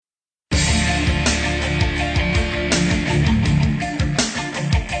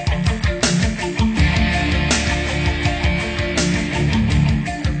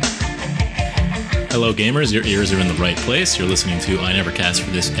Hello gamers, your ears are in the right place. You're listening to I Never Cast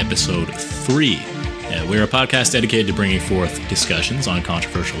for this episode 3. We're a podcast dedicated to bringing forth discussions on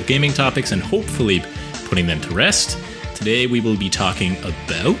controversial gaming topics and hopefully putting them to rest. Today we will be talking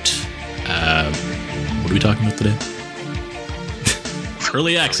about... what are we talking about today?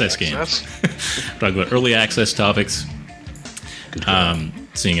 Early access games. Talking about early access topics.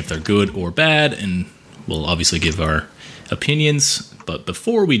 Seeing if they're good or bad, and we'll obviously give our opinions. But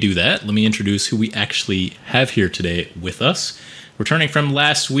before we do that, let me introduce who we actually have here today with us. Returning from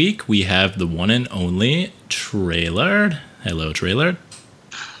last week, we have the one and only Trailard. Hello, Trailard.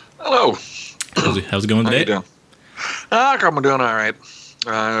 Hello. How's it going today? How you doing? I'm doing all right.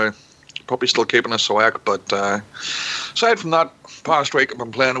 Probably still keeping us awake, but aside from that, past week I've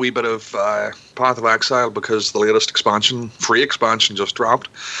been playing a wee bit of Path of Exile because the latest free expansion just dropped,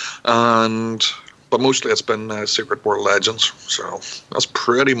 but mostly it's been Secret World Legends, so that's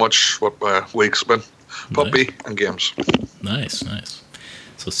pretty much what my week's been. Puppy and games. Nice.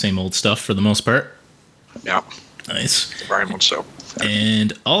 So same old stuff for the most part? Yeah. Nice. Very much so.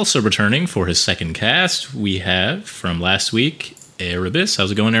 And also returning for his second cast, we have, from last week, Erebus.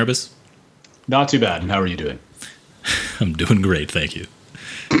 How's it going, Erebus? Not too bad. And how are you doing? I'm doing great, thank you.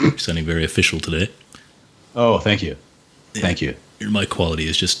 You're sounding very official today. Oh, thank you. Thank you. Your mic quality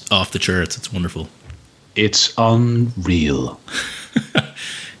is just off the charts. It's wonderful. It's unreal.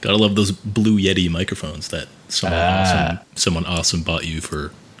 Gotta love those Blue Yeti microphones that someone awesome bought you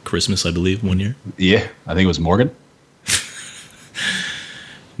for Christmas, I believe, one year. Yeah, I think it was Morgan.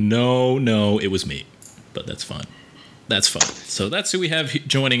 No, it was me. But that's fine. So that's who we have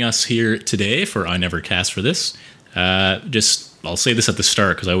joining us here today for I Never Cast for this. I'll say this at the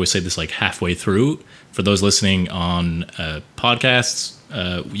start because I always say this like halfway through. For those listening on podcasts,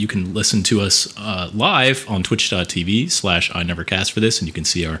 you can listen to us live on twitch.tv/I Never Cast for this, and you can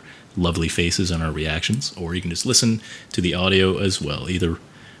see our lovely faces and our reactions, or you can just listen to the audio as well. Either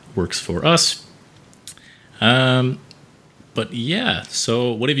works for us. But yeah,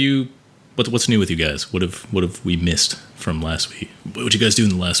 so what's new with you guys? What have we missed from last week? What would you guys do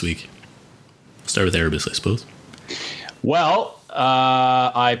in the last week? Start with Erebus, I suppose. Well,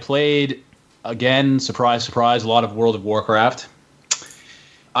 I played, again, surprise, surprise, a lot of World of Warcraft.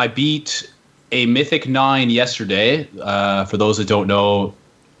 I beat a Mythic 9 yesterday. For those that don't know,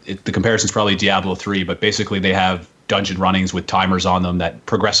 the comparison's probably Diablo 3, but basically they have dungeon runnings with timers on them that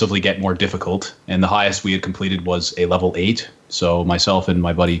progressively get more difficult. And the highest we had completed was a level 8. So myself and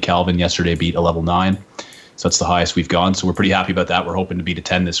my buddy Calvin yesterday beat a level 9. So that's the highest we've gone. So we're pretty happy about that. We're hoping to beat a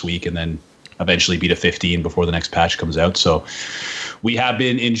 10 this week and then eventually beat a 15 before the next patch comes out. So we have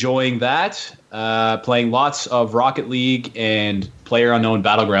been enjoying that, playing lots of Rocket League and PlayerUnknown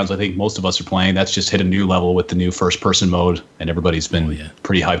Battlegrounds. I think most of us are playing. That's just hit a new level with the new first-person mode, and everybody's been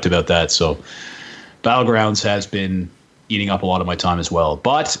pretty hyped about that. So Battlegrounds has been eating up a lot of my time as well.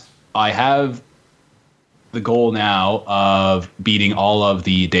 But I have the goal now of beating all of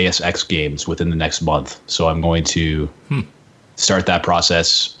the Deus Ex games within the next month. So I'm going to start that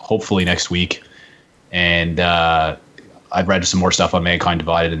process hopefully next week. And I've read some more stuff on Mankind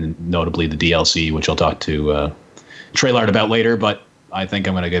Divided and notably the DLC, which I'll talk to Trailard about later. But I think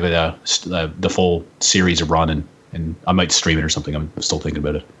I'm going to give it the full series a run, and I might stream it or something. I'm still thinking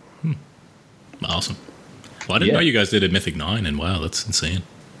about it. Awesome. Well, I didn't know you guys did a Mythic 9, and wow, that's insane.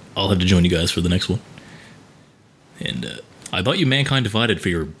 I'll have to join you guys for the next one. And I bought you Mankind Divided for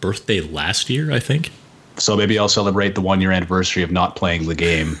your birthday last year, I think. So maybe I'll celebrate the 1-year anniversary of not playing the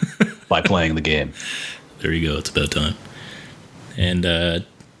game by playing the game. There you go. It's about time. And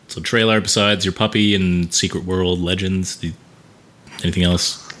so Trailer, besides your puppy and Secret World Legends, anything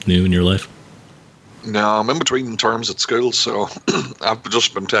else new in your life? No, I'm in between terms at school, so I've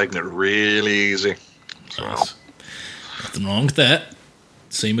just been taking it really easy. So. Nice. Nothing wrong with that.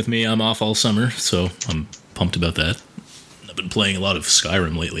 Same with me. I'm off all summer, so I'm pumped about that. I've been playing a lot of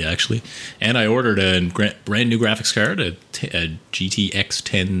Skyrim lately, actually. And I ordered a brand new graphics card, a GTX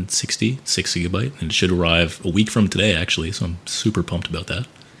 1060, 6GB, and it should arrive a week from today, actually, so I'm super pumped about that.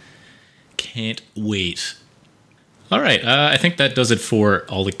 Can't wait. All right, I think that does it for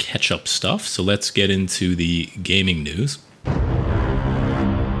all the catch-up stuff, so let's get into the gaming news.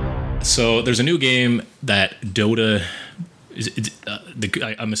 So there's a new game that Dota...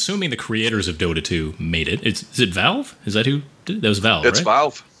 I'm assuming the creators of Dota 2 made it. Is it Valve? Is that who did it? That was Valve, It's right?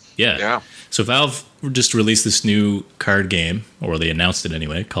 Valve. Yeah. So Valve just released this new card game, or they announced it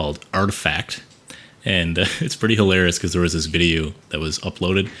anyway, called Artifact. And it's pretty hilarious because there was this video that was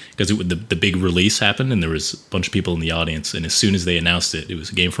uploaded because the big release happened and there was a bunch of people in the audience. And as soon as they announced it, it was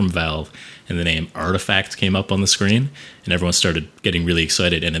a game from Valve and the name Artifact came up on the screen and everyone started getting really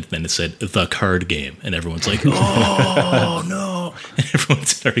excited. And then it said the card game and everyone's like, oh no. And everyone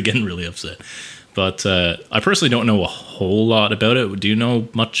started getting really upset. But I personally don't know a whole lot about it. Do you know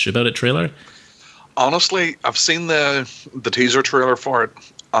much about it, Trailer? Honestly, I've seen the teaser trailer for it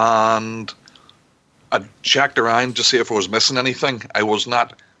and I checked around to see if I was missing anything. I was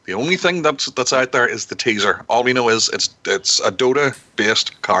not. The only thing that's out there is the teaser. All we know is it's a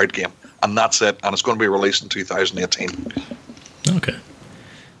Dota-based card game, and that's it. And it's going to be released in 2018. Okay.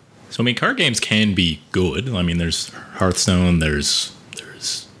 So I mean, card games can be good. I mean, there's Hearthstone. There's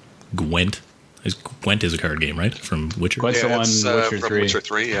Gwent. Gwent is a card game, right? From Witcher. Gwent's the one. Witcher from 3. Witcher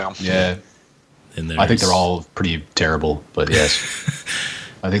 3. Yeah. Yeah. And I think they're all pretty terrible, but yes.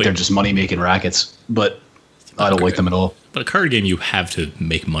 I think they're just money-making rackets, but I don't like them at all. But a card game, you have to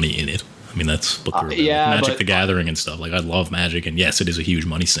make money in it. I mean, that's what they're Magic the Gathering and stuff. Like, I love Magic, and yes, it is a huge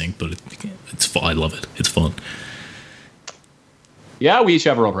money sink, but it's fun. I love it. It's fun. Yeah, we each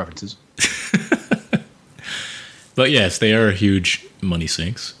have our own preferences. But yes, they are huge money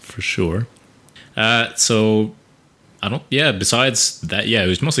sinks, for sure. So, besides that, it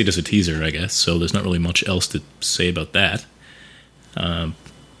was mostly just a teaser, I guess, so there's not really much else to say about that.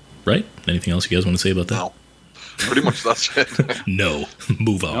 Right? Anything else you guys want to say about that? No. Pretty much that's it. No.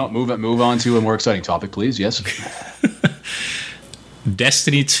 Move on. No, move on to a more exciting topic, please. Yes.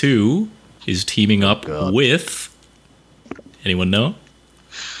 Destiny 2 is teaming up with... Anyone know?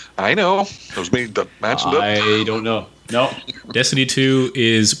 I know. It was me that mentioned it. I don't know. No. Destiny 2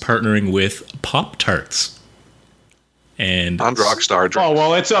 is partnering with Pop-Tarts. And Rockstar Drinks. Oh,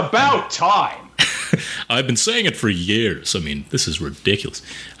 well, it's about time. I've been saying it for years. I mean, this is ridiculous.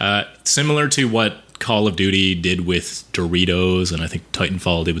 Similar to what Call of Duty did with Doritos, and I think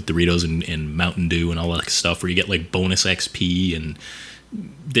Titanfall did with Doritos and Mountain Dew and all that stuff, where you get like bonus XP and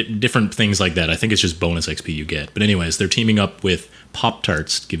different things like that. I think it's just bonus XP you get. But anyways, they're teaming up with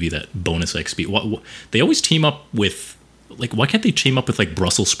Pop-Tarts to give you that bonus XP. What they always team up with, like, why can't they team up with like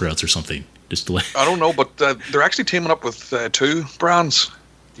Brussels sprouts or something? Just to I don't know, but they're actually teaming up with 2 brands.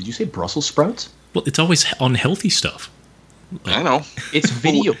 Did you say Brussels sprouts? Well, it's always unhealthy stuff. I know. It's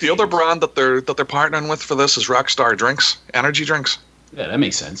video. The other brand that they're partnering with for this is Rockstar Drinks, energy drinks. Yeah, that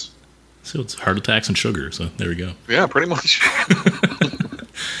makes sense. So it's heart attacks and sugar. So there we go. Yeah, pretty much.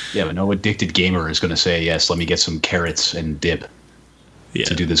 Yeah, but no addicted gamer is going to say, yes, let me get some carrots and dip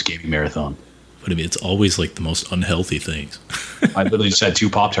to do this gaming marathon. But I mean, it's always like the most unhealthy things. I literally just had 2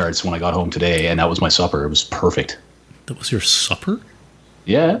 Pop-Tarts when I got home today, and that was my supper. It was perfect. That was your supper?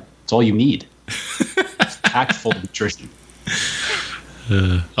 Yeah, it's all you need. It's packed full of nutrition.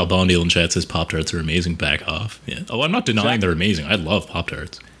 Albondiel in chat says Pop-Tarts are amazing. Back off. Yeah. Oh, I'm not denying they're amazing. I love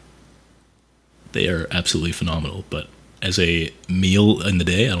Pop-Tarts. They are absolutely phenomenal. But as a meal in the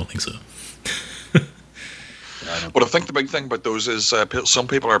day, I don't think so. But I think the big thing about those is some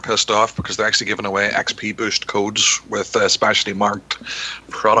people are pissed off because they're actually giving away XP boost codes with specially marked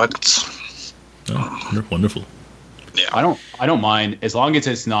products. Oh, wonderful. Yeah, I don't mind as long as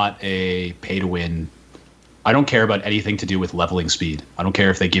it's not a pay to win. I don't care about anything to do with leveling speed. I don't care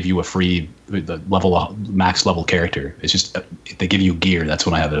if they give you a free max level character. It's just if they give you gear, that's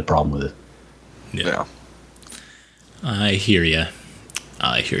when I have a problem with it. Yeah. I hear you.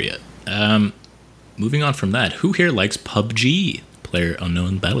 Moving on from that, who here likes PUBG,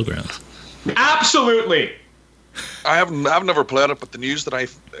 PlayerUnknown's Battlegrounds? Absolutely. I've never played it, but the news that I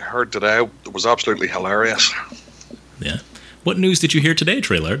heard today was absolutely hilarious. Yeah. What news did you hear today,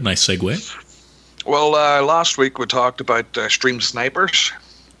 Trailer? Nice segue. Well, last week we talked about stream snipers.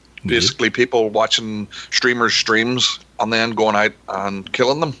 Basically, people watching streamers' streams and then going out and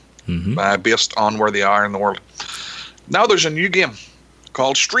killing them based on where they are in the world. Now there's a new game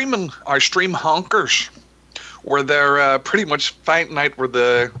called Stream Honkers, where they're pretty much finding out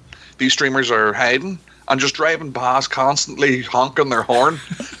where these streamers are hiding and just driving past, constantly honking their horn,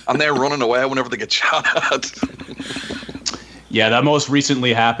 and they're running away whenever they get shot at. Yeah, that most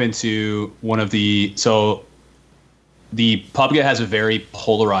recently happened to one of the... So the PUBG has a very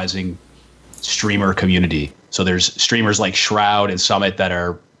polarizing streamer community. So there's streamers like Shroud and Summit that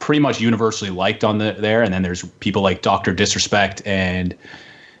are pretty much universally liked on there, and then there's people like Dr. Disrespect and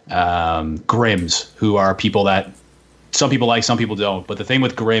Grims, who are people that some people like, some people don't. But the thing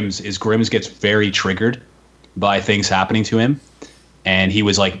with Grims is Grims gets very triggered by things happening to him. And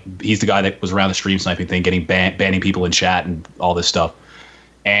he's the guy that was around the stream sniping thing, banning people in chat and all this stuff.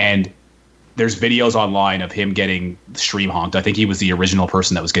 And there's videos online of him getting stream honked. I think he was the original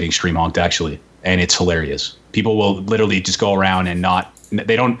person that was getting stream honked, actually. And it's hilarious. People will literally just go around and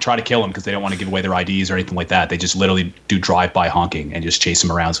they don't try to kill him because they don't want to give away their IDs or anything like that. They just literally do drive-by honking and just chase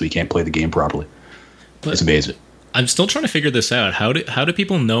him around so he can't play the game properly. But it's amazing. I'm still trying to figure this out. How do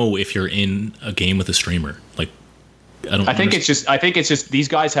people know if you're in a game with a streamer? Like, I think it's just these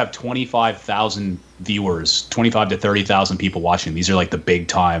guys have 25,000 viewers, 25 to 30,000 people watching. These are like the big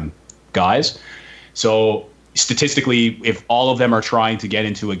time guys. So statistically, if all of them are trying to get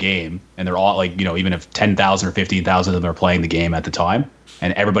into a game and they're all like, even if 10,000 or 15,000 of them are playing the game at the time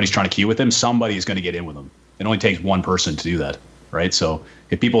and everybody's trying to queue with them, somebody is going to get in with them. It only takes one person to do that, right? So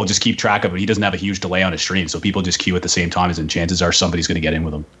if people just keep track of it, he doesn't have a huge delay on his stream. So people just queue at the same time as him. Chances are somebody's going to get in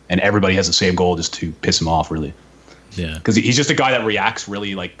with him. And everybody has the same goal, just to piss him off, really. Yeah, because he's just a guy that reacts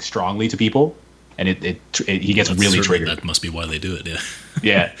really like strongly to people, and he gets really triggered. That must be why they do it. Yeah.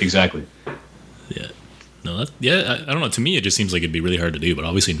 Yeah, exactly. Yeah. No. I don't know. To me, it just seems like it'd be really hard to do, but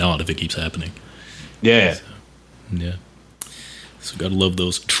obviously not if it keeps happening. Yeah. So, yeah. So gotta love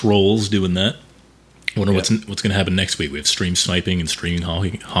those trolls doing that. I wonder what's going to happen next week. We have stream sniping and streaming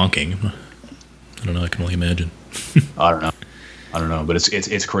honking. I don't know. I can only imagine. I don't know, but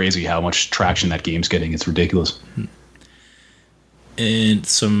it's crazy how much traction that game's getting. It's ridiculous. And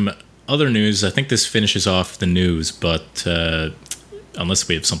some other news. I think this finishes off the news, but unless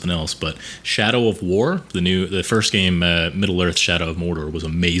we have something else. But Shadow of War, the first game, Middle-earth: Shadow of Mordor, was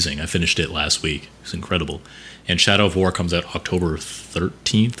amazing. I finished it last week. It's incredible. And Shadow of War comes out October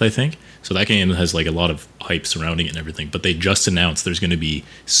 13th, I think. So that game has like a lot of hype surrounding it and everything. But they just announced there's going to be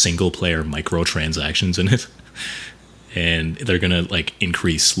single-player microtransactions in it. And they're going to like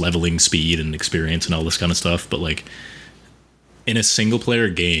increase leveling speed and experience and all this kind of stuff. But like in a single player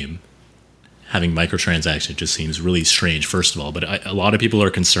game, having microtransactions just seems really strange, first of all. But a lot of people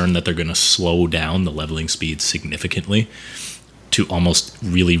are concerned that they're going to slow down the leveling speed significantly to almost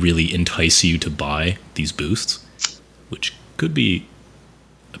really, really entice you to buy these boosts, which could be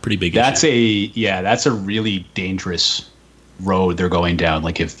a pretty big issue. That's a really dangerous road they're going down.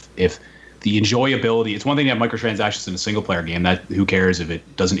 Like if the enjoyability, it's one thing to have microtransactions in a single player game, that who cares if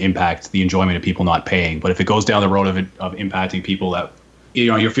it doesn't impact the enjoyment of people not paying. But if it goes down the road of impacting people that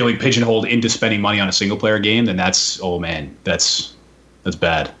you're feeling pigeonholed into spending money on a single player game, then that's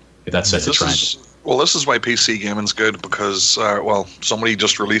bad. If that sets a trend. This is why PC gaming's good, because somebody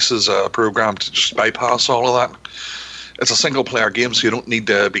just releases a program to just bypass all of that. It's a single player game, so you don't need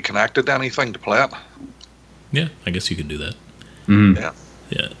to be connected to anything to play it. Yeah, I guess you could do that. Mm-hmm.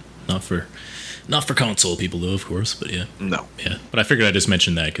 Yeah. Not for console people though, of course, but yeah. No. Yeah, but I figured I'd just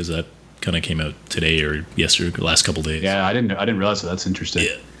mention that because that kind of came out today or yesterday, the last couple days. Yeah, I didn't realize that. That's interesting.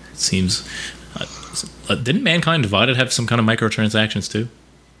 Yeah, it seems. Didn't Mankind Divided have some kind of microtransactions too?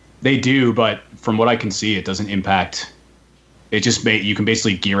 They do, but from what I can see, it doesn't impact. It just you can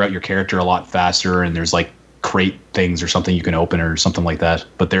basically gear out your character a lot faster, and there's like crate things or something you can open or something like that.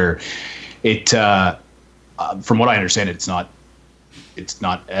 But from what I understand, it's not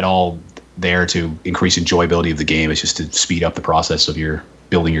at all there to increase enjoyability of the game. It's just to speed up the process of your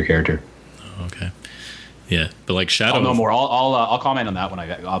building your character. Oh, okay. Yeah, but like Shadow. I'll know more. I'll comment on that when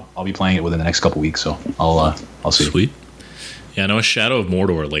I'll be playing it within the next couple weeks. So I'll see. Sweet. Yeah, I know Shadow of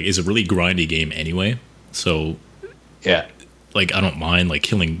Mordor is a really grindy game anyway. So yeah, like I don't mind like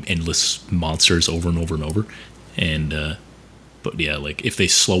killing endless monsters over and over and over. And but yeah, like if they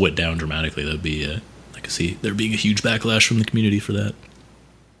slow it down dramatically, that'd be I could see there being a huge backlash from the community for that.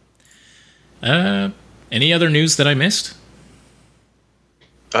 Any other news that I missed?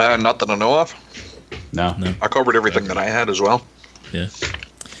 Not that I know of. No. I covered everything that I had as well. Yeah.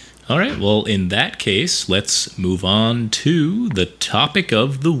 All right. Well, in that case, let's move on to the topic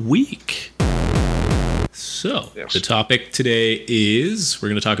of the week. So, The topic today is we're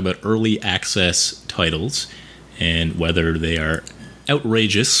going to talk about early access titles and whether they are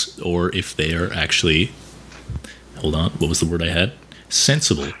outrageous or if they are actually, hold on, what was the word I had?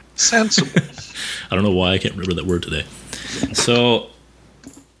 Sensible. I don't know why I can't remember that word today. So,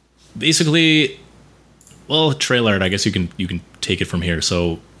 basically, trailer art, I guess you can take it from here.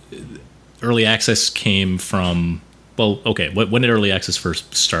 So, early access came from, when did early access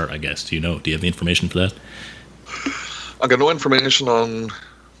first start, I guess? Do you know? Do you have the information for that? I got no information on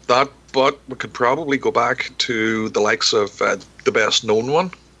that, but we could probably go back to the likes of the best known one,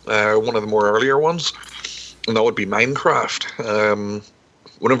 one of the more earlier ones, and that would be Minecraft.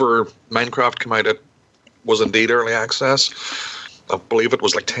 Whenever Minecraft came out, it was indeed early access. I believe it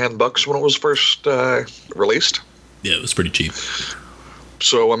was like $10 when it was first released. Yeah, it was pretty cheap.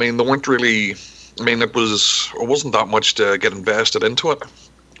 So, I mean, they weren't really... I mean, it wasn't that much to get invested into it.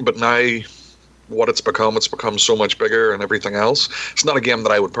 But now, what it's become so much bigger and everything else. It's not a game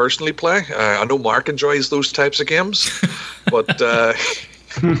that I would personally play. I know Mark enjoys those types of games, but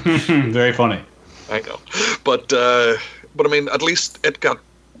very funny. I know, but I mean, at least it got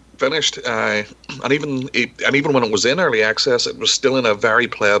finished, and even when it was in early access, it was still in a very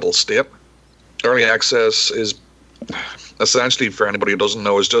playable state. Early access is essentially, for anybody who doesn't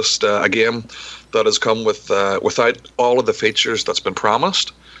know, is just a game that has come with without all of the features that's been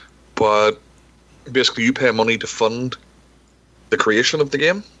promised, but basically you pay money to fund the creation of the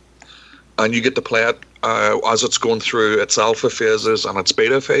game, and you get to play it as it's going through its alpha phases and its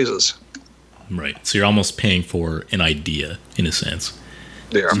beta phases. Right. So you're almost paying for an idea in a sense.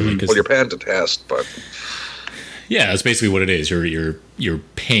 Yeah. So well, you're paying to test, but yeah, that's basically what it is. You're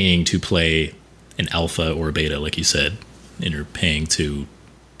paying to play an alpha or a beta, like you said, and you're paying to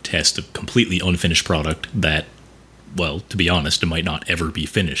test a completely unfinished product that, well, to be honest, it might not ever be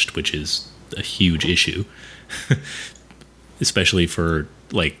finished, which is a huge issue. Especially for,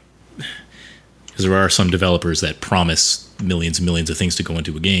 like, because there are some developers that promise millions and millions of things to go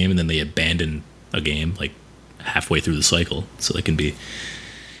into a game, and then they abandon a game like halfway through the cycle. So that can be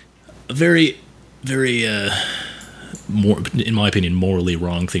a very, very, more, in my opinion, morally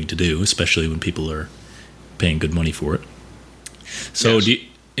wrong thing to do, especially when people are paying good money for it. So, yes.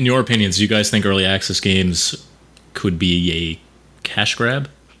 In your opinions, do you guys think early access games could be a cash grab?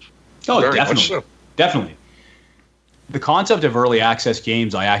 Oh, very definitely, much so. Definitely. The concept of early access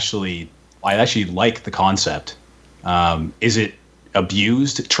games, I actually like the concept. Is it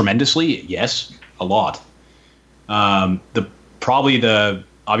abused tremendously? Yes, a lot.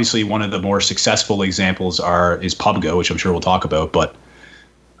 Obviously one of the more successful examples is PUBG, which I'm sure we'll talk about, but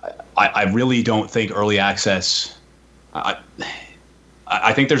I really don't think early access.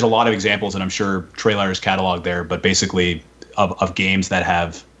 I think there's a lot of examples, and I'm sure Trailer's catalog there, but basically of games that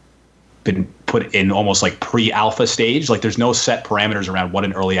have been put in almost like pre-alpha stage. Like there's no set parameters around what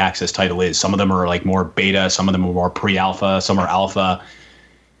an early access title is. Some of them are like more beta, some of them are more pre-alpha, some are alpha,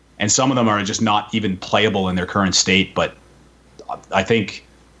 and some of them are just not even playable in their current state. But I think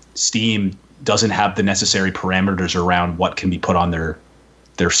Steam doesn't have the necessary parameters around what can be put on their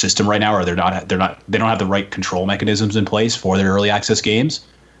system right now, or they don't have the right control mechanisms in place for their early access games.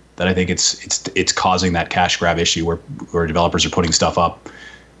 That I think it's causing that cash grab issue where developers are putting stuff up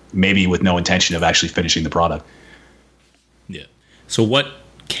maybe with no intention of actually finishing the product. Yeah. So what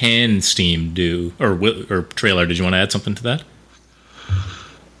can Steam do, or Trailer? Did you want to add something to that?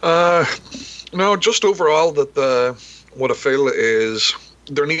 No, just overall that what I feel is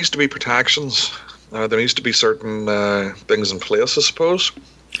there needs to be protections. There needs to be certain things in place, I suppose,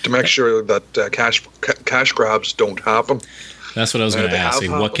 to make sure that cash grabs don't happen. That's what I was going to ask.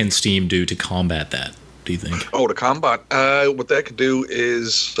 What can Steam do to combat that, do you think? Oh, to combat? What they could do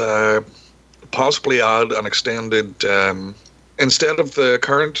is possibly add an extended, instead of the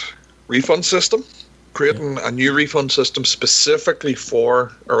current refund system, creating a new refund system specifically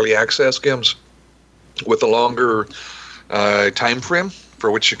for early access games with a longer time frame for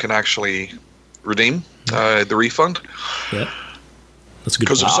which you can actually redeem the refund. Yeah, that's a good.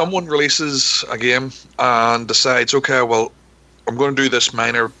 Because if someone releases a game and decides, okay, well, I'm going to do this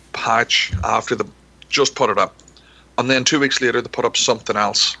minor patch after just put it up, and then 2 weeks later they put up something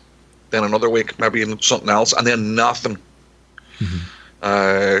else, then another week maybe even something else, and then nothing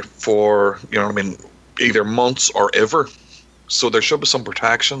for, you know what I mean, either months or ever. So there should be some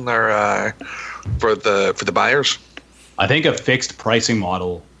protection there for the buyers. I think a fixed pricing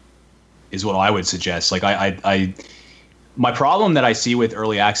model is what I would suggest. Like my problem that I see with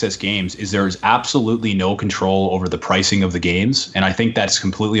early access games is there's absolutely no control over the pricing of the games, and I think that's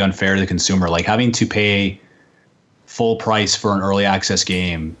completely unfair to the consumer. Like having to pay full price for an early access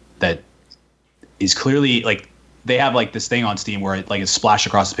game that is clearly, like, they have like this thing on Steam where it's splashed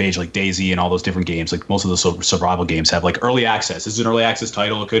across the page, like DayZ and all those different games. Like most of the survival games have like early access. This is an early access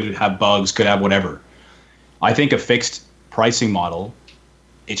title. It could have bugs, could have whatever. I think a fixed pricing model,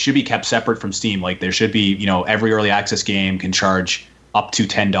 it should be kept separate from Steam. Like there should be, every early access game can charge up to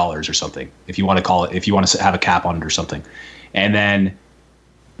 $10 or something, if you want to call it, if you want to have a cap on it or something. And then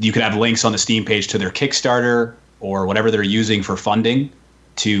you could have links on the Steam page to their Kickstarter or whatever they're using for funding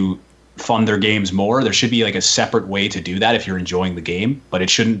to fund their games more. There should be like a separate way to do that if you're enjoying the game, but there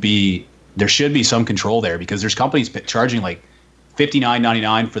should be some control there, because there's companies charging like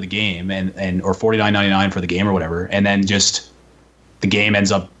 $59.99 for the game and or $49.99 for the game or whatever, and then just the game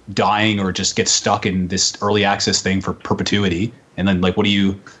ends up dying or just gets stuck in this early access thing for perpetuity. And then what do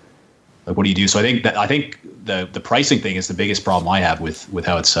you do? So I think the pricing thing is the biggest problem I have with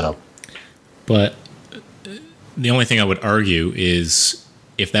how it's set up. But the only thing I would argue is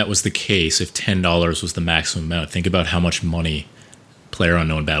if that was the case, if $10 was the maximum amount, think about how much money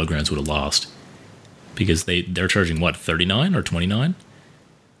PlayerUnknown Battlegrounds would have lost. Because they're charging, what, $39 or $29?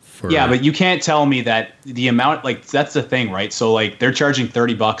 Yeah, but you can't tell me that the amount, like, that's the thing, right? So, like, they're charging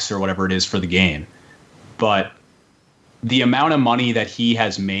 $30 or whatever it is for the game. But the amount of money that he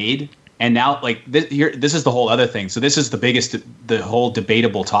has made, and now, like, this is the whole other thing. So this is the whole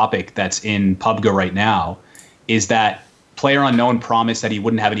debatable topic that's in PUBG right now, is that PlayerUnknown promised that he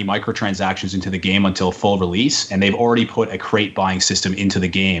wouldn't have any microtransactions into the game until full release, and they've already put a crate buying system into the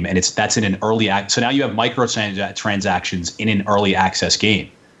game, and that's in an early so now you have microtransactions in an early access game.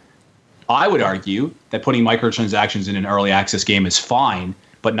 I would argue that putting microtransactions in an early access game is fine,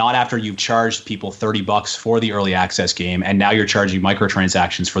 but not after you've charged people $30 for the early access game, and now you're charging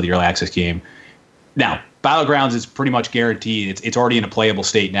microtransactions for the early access game. Now, Battlegrounds is pretty much guaranteed. It's already in a playable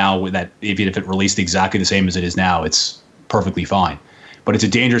state now. With that, even if it released exactly the same as it is now, it's perfectly fine. But it's a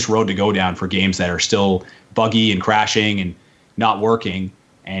dangerous road to go down for games that are still buggy and crashing and not working,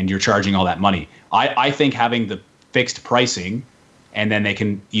 and you're charging all that money. I think having the fixed pricing, and then they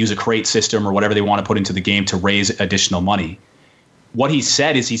can use a crate system or whatever they want to put into the game to raise additional money. What he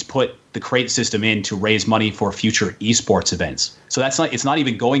said is he's put the crate system in to raise money for future esports events. So it's not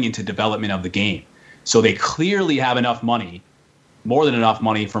even going into development of the game. So they clearly have enough money, more than enough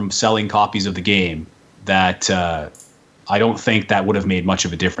money from selling copies of the game, that I don't think that would have made much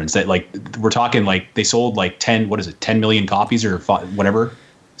of a difference. That, like, we're talking like they sold like 10 million copies or whatever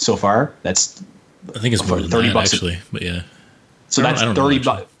so far. I think it's more than $30 actually, but yeah. So that's $30.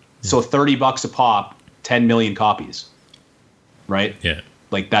 Yeah. So $30 a pop, 10 million copies, right? Yeah.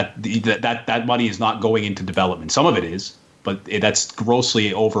 Like that money is not going into development. Some of it is, but that's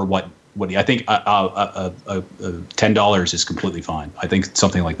grossly over what I think. $10 is completely fine. I think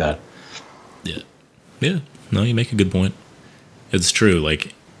something like that. Yeah. Yeah. No, you make a good point. It's true.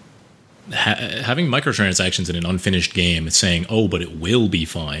 Like having microtransactions in an unfinished game, it's saying, "Oh, but it will be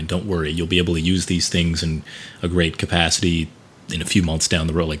fine. Don't worry. You'll be able to use these things in a great capacity in a few months down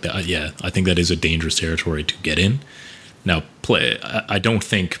the road." Like that. Yeah, I think that is a dangerous territory to get in. Now, I don't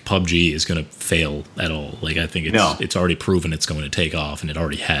think PUBG is going to fail at all. Like, I think it's already proven it's going to take off, and it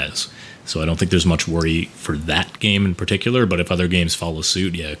already has. So I don't think there's much worry for that game in particular. But if other games follow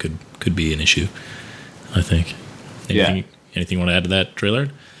suit, yeah, it could be an issue, I think. Anything you want to add to that,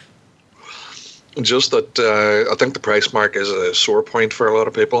 Traylord? Just that I think the price mark is a sore point for a lot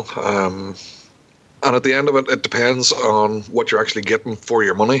of people. And at the end of it, it depends on what you're actually getting for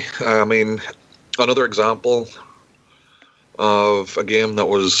your money. I mean, another example of a game that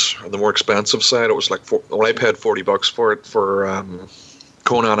was on the more expensive side, it was like I paid $40 for it for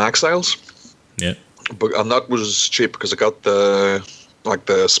Conan Exiles. Yeah. And that was cheap because I got the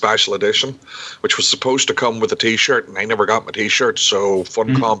special edition, which was supposed to come with a T-shirt, and I never got my T-shirt, so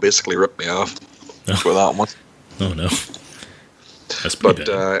Funcom basically ripped me off for that one. Oh no, that's pretty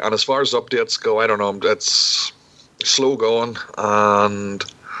bad. And as far as updates go, I don't know. It's slow going, and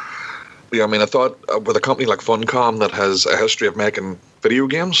yeah, I mean, I thought with a company like Funcom that has a history of making video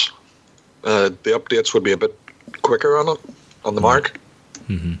games, the updates would be a bit quicker on the mark.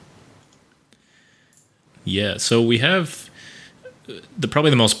 Mm-hmm. Yeah, so we have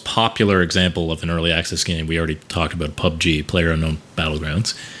probably the most popular example of an early access game. We already talked about PUBG, PlayerUnknown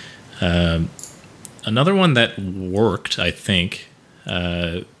Battlegrounds. Another one that worked, I think,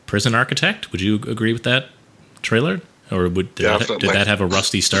 Prison Architect. Would you agree with that, Traylord? Or did that have a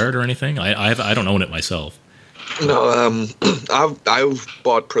rusty start or anything? I don't own it myself. No, I've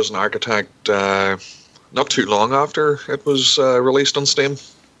bought Prison Architect not too long after it was released on Steam.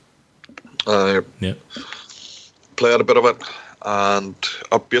 Yeah. Played a bit of it and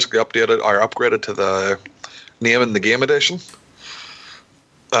basically upgraded to the name in the game edition.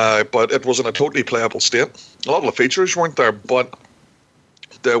 But it was in a totally playable state. A lot of the features weren't there, but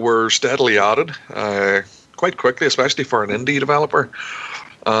they were steadily added quite quickly, especially for an indie developer.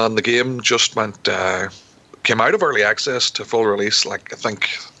 And the game just came out of early access to full release, like I think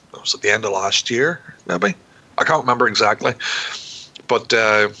it was at the end of last year, maybe. I can't remember exactly. But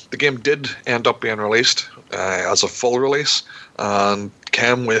the game did end up being released as a full release and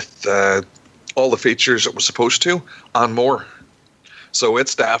came with all the features it was supposed to and more. So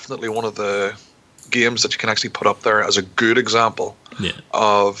it's definitely one of the games that you can actually put up there as a good example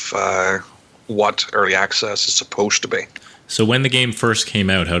of what early access is supposed to be. So when the game first came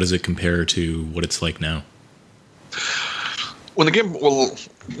out, how does it compare to what it's like now?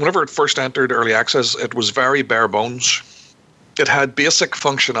 Whenever it first entered early access, it was very bare bones. It had basic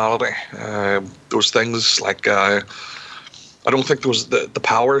functionality. Those things like I don't think there was the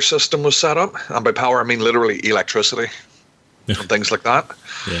power system was set up, and by power I mean literally electricity. and things like that.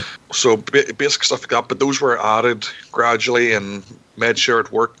 Yeah. So basic stuff like that, but those were added gradually and made sure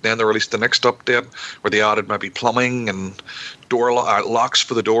it worked. Then they released the next update where they added maybe plumbing and door locks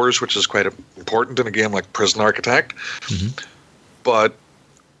for the doors, which is quite important in a game like Prison Architect. But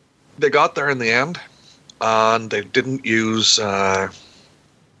they got there in the end, and they didn't use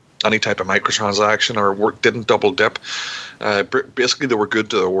any type of microtransaction or didn't double dip. Basically, they were good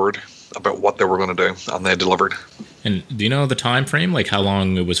to their word about what they were going to do, and they delivered. And do you know the time frame, like how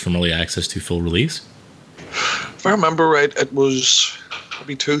long it was from early access to full release? If I remember right, it was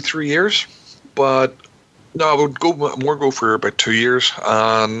maybe 2-3 years, but no, I would go for about 2 years.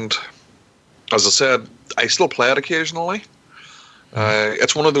 And as I said, I still play it occasionally.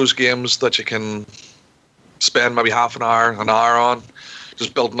 It's one of those games that you can spend maybe half an hour on,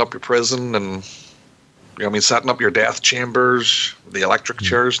 just building up your prison and setting up your death chambers, the electric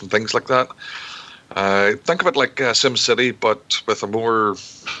chairs and things like that. Think of it like SimCity, but with a more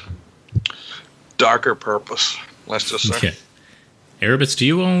darker purpose, let's just say. Okay. Erebus, do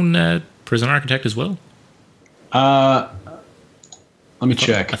you own Prison Architect as well? Let me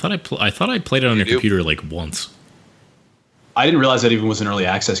check. I thought I played it on your computer like once. I didn't realize that even was an early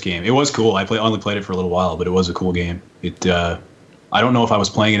access game. It was cool. I only played it for a little while, but it was a cool game. I don't know if I was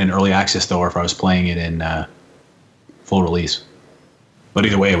playing it in early access though, or if I was playing it in full release. But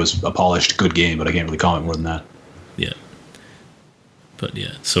either way, it was a polished, good game. But I can't really comment more than that. Yeah. But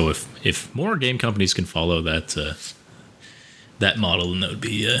yeah, so if more game companies can follow that model, then that would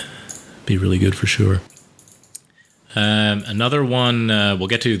be really good for sure. Another one, we'll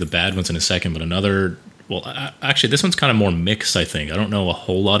get to the bad ones in a second, but another. Well, actually, this one's kind of more mixed, I think. I don't know a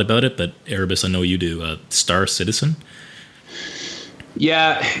whole lot about it, but Erebus, I know you do. Star Citizen?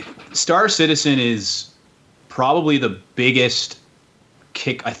 Yeah, Star Citizen is probably the biggest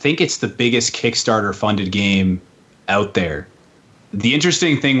I think it's the biggest Kickstarter-funded game out there. The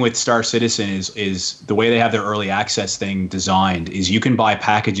interesting thing with Star Citizen is the way they have their early access thing designed is you can buy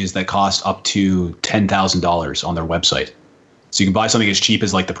packages that cost up to $10,000 on their website. So you can buy something as cheap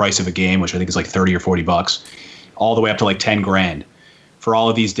as like the price of a game, which I think is like $30 or $40, all the way up to like $10,000 for all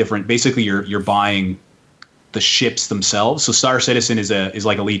of these different. Basically, you're buying the ships themselves. So Star Citizen is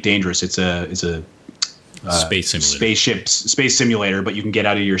like Elite Dangerous. It's a space simulator. Space simulator, but you can get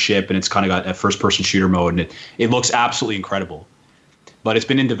out of your ship, and it's kind of got a first-person shooter mode, and it looks absolutely incredible. But it's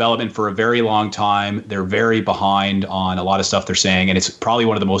been in development for a very long time. They're very behind on a lot of stuff they're saying, and it's probably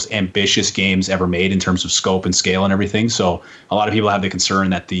one of the most ambitious games ever made in terms of scope and scale and everything. So a lot of people have the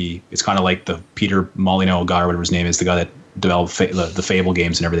concern that it's kind of like the Peter Molyneux guy or whatever his name is, the guy that developed the Fable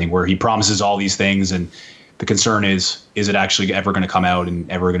games and everything, where he promises all these things, and the concern is it actually ever going to come out and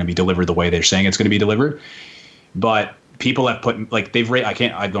ever going to be delivered the way they're saying it's going to be delivered? But people have put like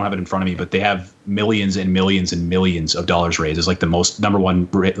I don't have it in front of me, but they have millions and millions and millions of dollars raised. It's like the number one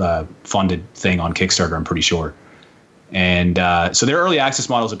funded thing on Kickstarter, I'm pretty sure. And so their early access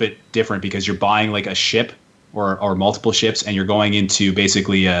model is a bit different because you're buying like a ship or multiple ships, and you're going into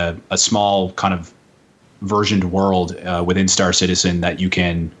basically a small kind of versioned world within Star Citizen that you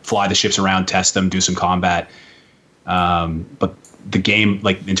can fly the ships around, test them, do some combat. But the game,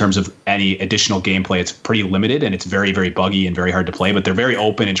 like in terms of any additional gameplay, it's pretty limited, and it's very, very buggy and very hard to play. But they're very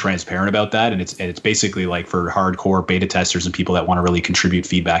open and transparent about that, and it's basically like for hardcore beta testers and people that want to really contribute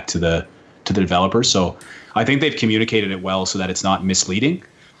feedback to the developers. So I think they've communicated it well so that it's not misleading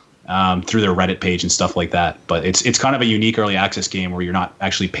through their Reddit page and stuff like that. But it's kind of a unique early access game where you're not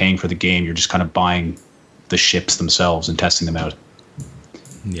actually paying for the game; you're just kind of buying the ships themselves and testing them out.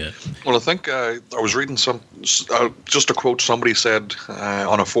 Yeah. Well, I think I was reading just a quote somebody said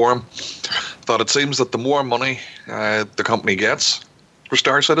on a forum, that it seems that the more money the company gets for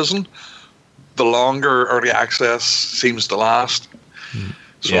Star Citizen, the longer early access seems to last.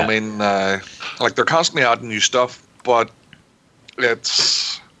 So, yeah. I mean, like they're constantly adding new stuff, but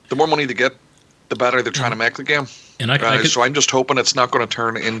it's the more money they get, the better they're trying to make the game. And so I'm just hoping it's not going to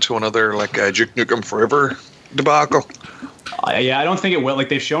turn into another like Duke Nukem Forever debacle. Yeah, I don't think it will. Like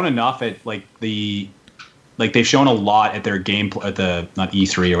they've shown enough at they've shown a lot at their game at the not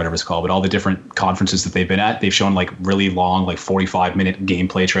E3 or whatever it's called, but all the different conferences that they've been at. They've shown like really long, like 45-minute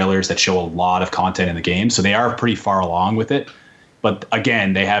gameplay trailers that show a lot of content in the game. So they are pretty far along with it. But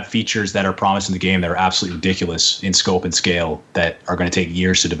again, they have features that are promised in the game that are absolutely ridiculous in scope and scale that are going to take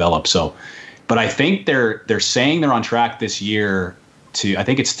years to develop. So, but I think they're saying they're on track this year to, I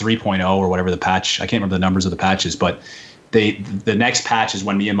think it's 3.0 or whatever the patch. I can't remember the numbers of the patches, but the next patch is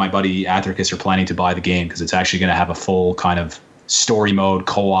when me and my buddy Athricus are planning to buy the game, because it's actually going to have a full kind of story mode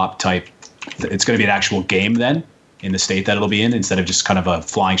co-op type. It's going to be an actual game then in the state that it'll be in, instead of just kind of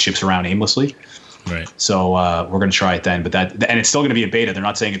flying ships around aimlessly. Right. So we're going to try it then. But and it's still going to be a beta. They're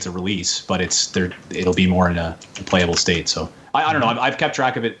not saying it's a release, but it'll be more in a playable state. So I don't know. I've kept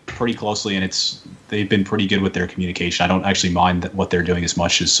track of it pretty closely, and they've been pretty good with their communication. I don't actually mind what they're doing as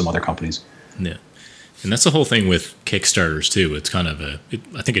much as some other companies. Yeah. And that's the whole thing with Kickstarters too. It's kind of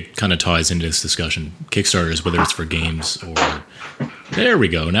I think it kind of ties into this discussion. Kickstarters, whether it's for games or, there we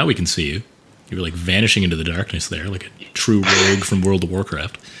go. Now we can see you. You were like vanishing into the darkness there, like a true rogue from World of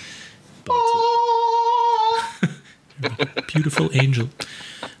Warcraft. But, beautiful angel.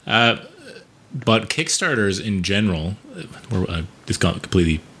 But Kickstarters in general, I just got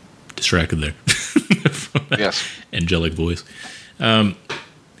completely distracted there. From that Yes. angelic voice.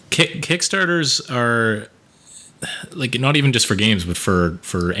 Kickstarters are like not even just for games, but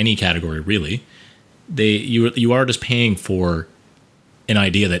for any category really. You are just paying for an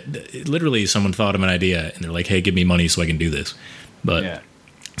idea that literally someone thought of an idea and they're like, "Hey, give me money so I can do this." But it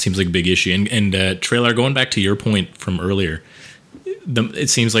seems like a big issue. And Trailer, going back to your point from earlier, it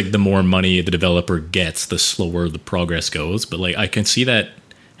seems like the more money the developer gets, the slower the progress goes. But like I can see that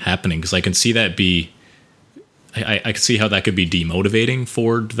happening because I can see that I can see how that could be demotivating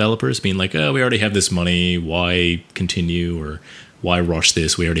for developers, being like, "Oh, we already have this money. Why continue or why rush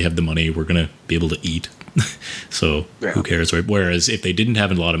this? We already have the money. We're gonna be able to eat." So who cares, right? Whereas if they didn't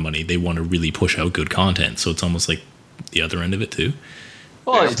have a lot of money, they want to really push out good content. So it's almost like the other end of it too.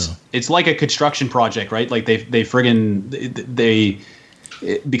 Well, it's like a construction project, right? Like they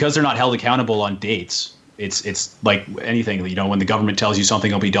because they're not held accountable on dates. It's like anything, you know, when the government tells you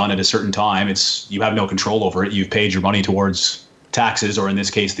something will be done at a certain time, you have no control over it. You've paid your money towards taxes, or in this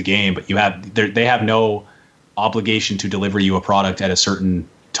case, the game, but they have no obligation to deliver you a product at a certain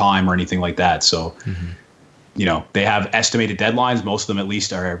time or anything like that. So, you know, they have estimated deadlines. Most of them, at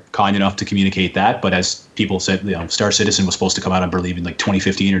least, are kind enough to communicate that. But as people said, you know, Star Citizen was supposed to come out, I believe, in like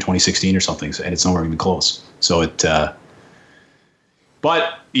 2015 or 2016 or something, and it's nowhere even close. So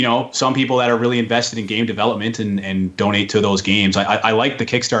but, you know, some people that are really invested in game development and donate to those games, I like the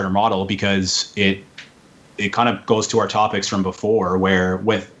Kickstarter model because it kind of goes to our topics from before, where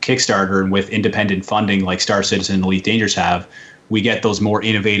with Kickstarter and with independent funding like Star Citizen and Elite Dangerous have, we get those more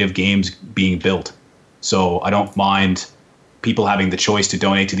innovative games being built. So I don't mind people having the choice to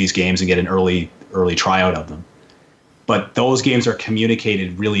donate to these games and get an early tryout of them. But those games are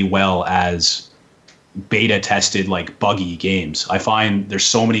communicated really well as beta tested, like buggy games. I find there's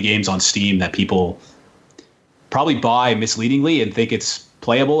so many games on Steam that people probably buy misleadingly and think it's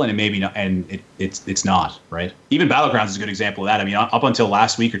playable, and it maybe not, and it's not, right? Even Battlegrounds is a good example of that. I mean, up until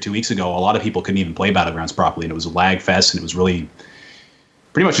last week or 2 weeks ago, a lot of people couldn't even play Battlegrounds properly, and it was a lag fest, and it was really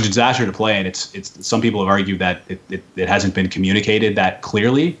pretty much a disaster to play. And it's some people have argued that it hasn't been communicated that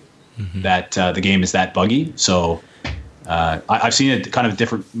clearly that the game is that buggy. So I've seen a kind of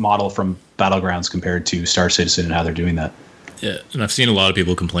different model from Battlegrounds compared to Star Citizen and how they're doing that. Yeah, and I've seen a lot of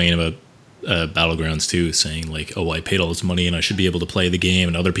people complain about Battlegrounds too, saying like, "Oh, I paid all this money and I should be able to play the game,"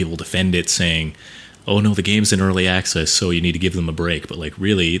 and other people defend it, saying, "Oh no, the game's in early access, so you need to give them a break." But like,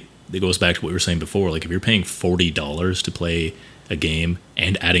 really, it goes back to what we were saying before. Like, if you're paying $40 to play a game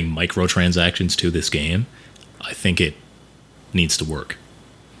and adding microtransactions to this game, I think it needs to work.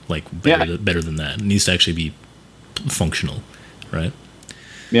 Like better than that. It needs to actually be functional, right?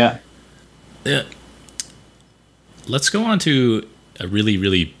 Yeah. Let's go on to a really,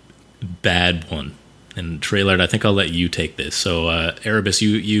 really bad one. And Trailard, I think I'll let you take this. So, Erebus,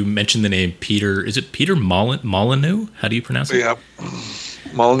 you mentioned the name Peter. Is it Peter Molyneux? How do you pronounce it? Yeah,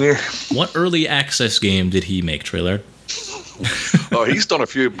 Molyneux. What early access game did he make, Trailard? Oh, he's done a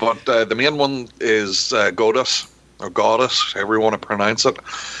few, but the main one is Godus, or Goddess, however you want to pronounce it.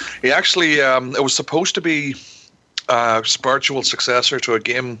 He actually, it was supposed to be a spiritual successor to a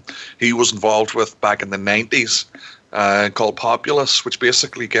game he was involved with back in the 90s called Populous, which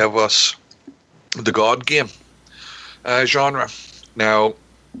basically gave us the God game genre. Now,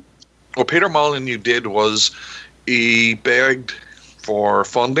 what Peter Molyneux did was he begged for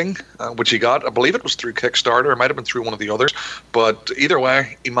funding, which he got. I believe it was through Kickstarter. It might have been through one of the others. But either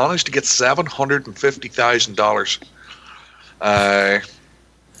way, he managed to get $750,000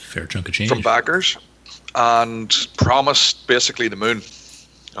 fair chunk of change from backers, and promised basically the moon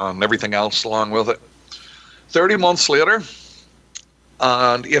and everything else along with it. 30 months later,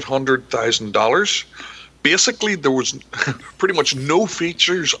 and $800,000. Basically, there was pretty much no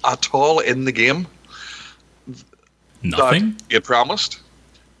features at all in the game. Nothing? That it promised,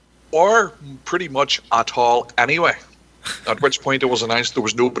 or pretty much at all anyway. At which point it was announced there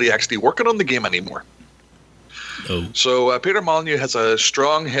was nobody actually working on the game anymore. Oh. So Peter Molyneux has a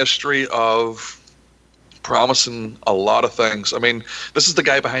strong history of promising a lot of things. I mean, this is the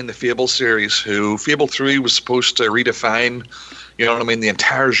guy behind the Fable series, who Fable 3 was supposed to redefine, you know what I mean, the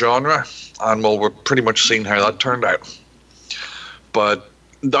entire genre, and well, we're pretty much seeing how that turned out. But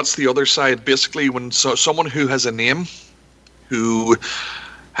that's the other side. Basically, when someone who has a name, who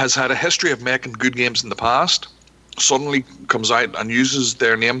has had a history of making good games in the past, suddenly comes out and uses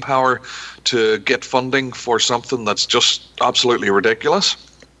their name power to get funding for something that's just absolutely ridiculous,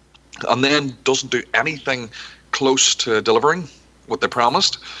 and then doesn't do anything close to delivering what they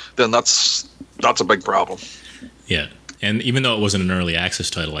promised, then that's a big problem. Yeah, and even though it wasn't an early access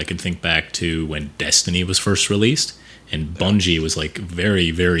title, I can think back to when Destiny was first released, and Bungie was like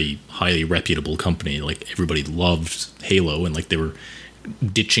very, very highly reputable company. Like everybody loved Halo, and like they were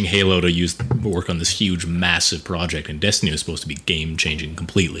ditching Halo to work on this huge, massive project, and Destiny was supposed to be game-changing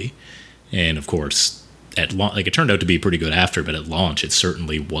completely. And of course, at it turned out to be pretty good after, but at launch, it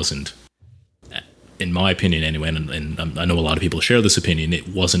certainly wasn't, in my opinion anyway, and I know a lot of people share this opinion, it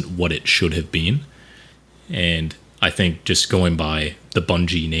wasn't what it should have been. And I think just going by the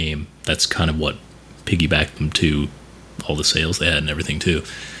Bungie name, that's kind of what piggybacked them to all the sales they had and everything too.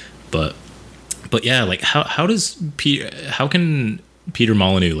 But yeah, like how can Peter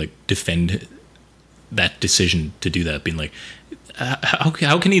Molyneux like defend that decision to do that, being like,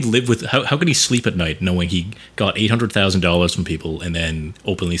 how can he live with, how can he sleep at night knowing he got $800,000 from people and then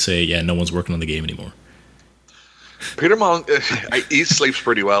openly say, yeah, no one's working on the game anymore? Peter Molyneux, he sleeps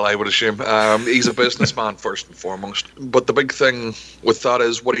pretty well, I would assume. He's a businessman first and foremost. But the big thing with that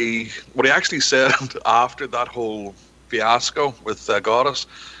is what he actually said after that whole fiasco with Goddess.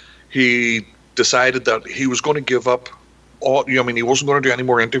 He decided that he was going to give up all. I mean, he wasn't going to do any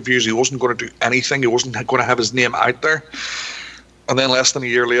more interviews. He wasn't going to do anything. He wasn't going to have his name out there. And then less than a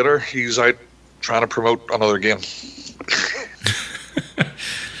year later, he's out trying to promote another game.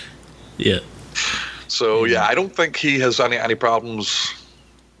 Yeah. So yeah, I don't think he has any problems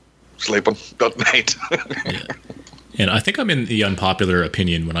sleeping that night. Yeah. And I think I'm in the unpopular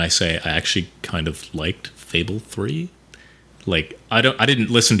opinion when I say I actually kind of liked Fable 3. Like I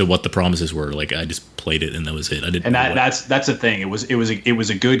didn't listen to what the promises were. Like I just played it and that was it. I didn't. And that's the thing. It was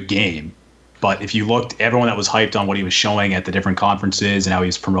a good game. But if you looked, everyone that was hyped on what he was showing at the different conferences and how he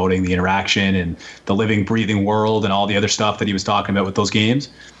was promoting the interaction and the living, breathing world and all the other stuff that he was talking about with those games,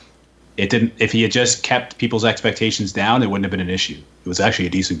 it didn't. If he had just kept people's expectations down, it wouldn't have been an issue. It was actually a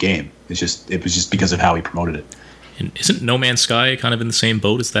decent game. It was just because of how he promoted it. And isn't No Man's Sky kind of in the same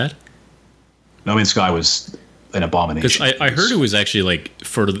boat as that? No Man's Sky was an abomination. Because I heard it was actually like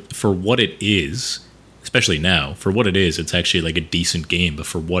for what it is, especially now, for what it is, it's actually like a decent game. But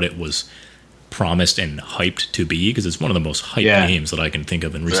for what it was promised and hyped to be, because it's one of the most hyped games that I can think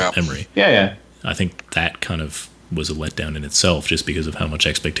of in recent memory. Yeah. I think that kind of was a letdown in itself, just because of how much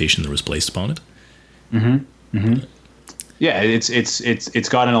expectation there was placed upon it. Mm-hmm. Mm-hmm. Yeah, it's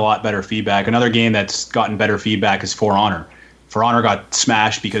gotten a lot better feedback. Another game that's gotten better feedback is For Honor. For Honor got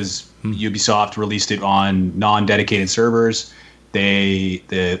smashed because Ubisoft released it on non-dedicated servers. The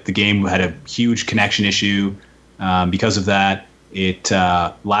game had a huge connection issue because of that. It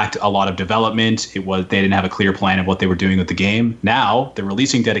lacked a lot of development. They didn't have a clear plan of what they were doing with the game. Now they're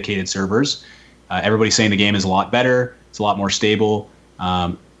releasing dedicated servers. Everybody's saying the game is a lot better. It's a lot more stable.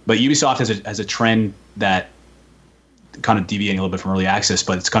 But Ubisoft has a trend that kind of deviating a little bit from early access,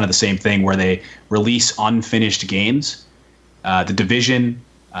 but it's kind of the same thing where they release unfinished games. The Division,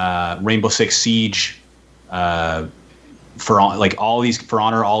 Rainbow Six Siege, For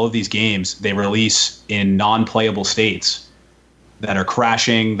Honor, all of these games they release in non-playable states that are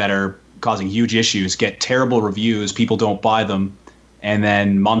crashing, that are causing huge issues, get terrible reviews, people don't buy them, and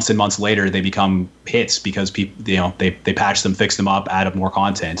then months and months later they become hits because people, they patch them, fix them up, add up more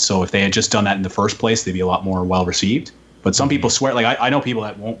content. So if they had just done that in the first place, they'd be a lot more well received. But some people swear, like I know people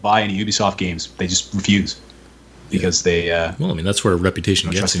that won't buy any Ubisoft games; they just refuse because they. Well, I mean that's where reputation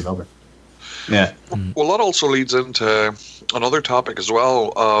gets you. Yeah. Well, that also leads into another topic as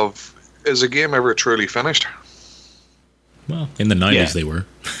well of, is a game ever truly finished? Well, in the 90s they were.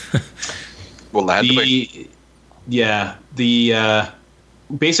 Well, that had to be. Yeah.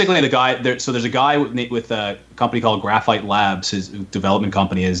 Basically the guy there. So there's a guy with a company called Graphite Labs, his development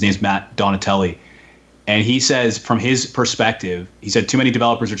company. His name's Matt Donatelli. And he says, from his perspective, he said too many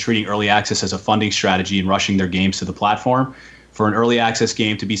developers are treating early access as a funding strategy and rushing their games to the platform. For an early access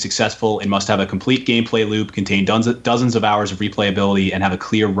game to be successful, it must have a complete gameplay loop, contain dozens of hours of replayability, and have a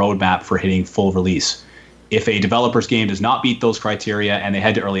clear roadmap for hitting full release. If a developer's game does not meet those criteria and they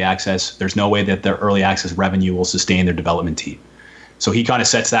head to early access, there's no way that their early access revenue will sustain their development team. So he kind of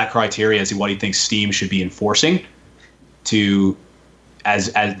sets that criteria as to what he thinks Steam should be enforcing to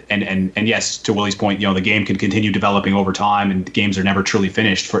and yes, to Willie's point, the game can continue developing over time, and games are never truly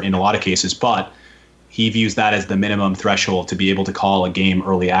finished in a lot of cases. But he views that as the minimum threshold to be able to call a game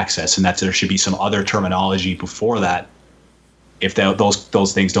early access, and that there should be some other terminology before that, if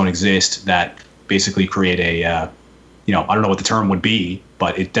those things don't exist, that basically create a I don't know what the term would be,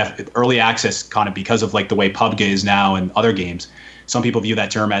 but early access kind of, because of like the way PUBG is now and other games. Some people view that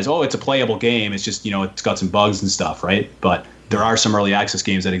term as, it's a playable game. It's just, it's got some bugs and stuff, right? But there are some early access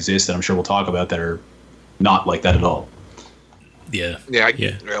games that exist that I'm sure we'll talk about that are not like that at all. Yeah.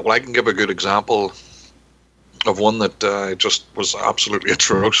 Well, I can give a good example of one that just was absolutely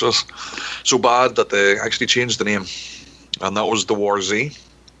atrocious. So bad that they actually changed the name. And that was The War Z.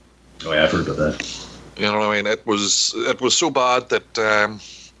 Oh, yeah, I've heard about that. You know what I mean? It was so bad that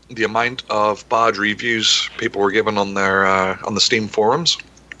the amount of bad reviews people were given on their on the Steam forums,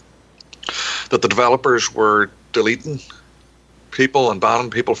 that the developers were deleting people and banning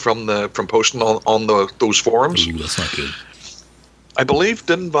people from posting on those forums. Ooh, that's not good. I believe,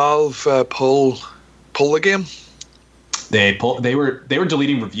 didn't Valve pull the game? They were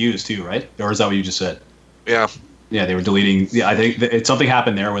deleting reviews too, right? Or is that what you just said? Yeah. Yeah, they were deleting. Yeah, I think something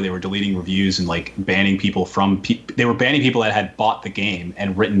happened there where they were deleting reviews and like banning people from. They were banning people that had bought the game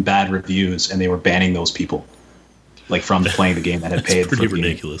and written bad reviews, and they were banning those people, like from playing the game that had paid. Pretty for the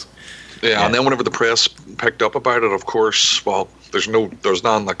ridiculous. Game. Yeah, and then whenever the press picked up about it, of course, well, there's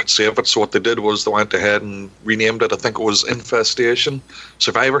none that could save it. So what they did was they went ahead and renamed it. I think it was Infestation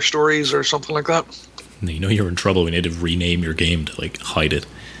Survivor Stories or something like that. You know you're in trouble when you had to rename your game to like hide it.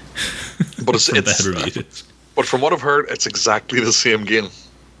 But it's bad reviews. But from what I've heard, it's exactly the same game.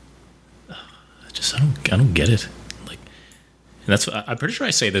 I don't get it. Like, and I'm pretty sure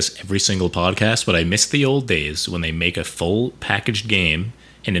I say this every single podcast, but I miss the old days when they make a full packaged game,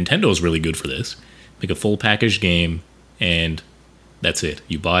 and Nintendo's really good for this. Make a full packaged game, and that's it.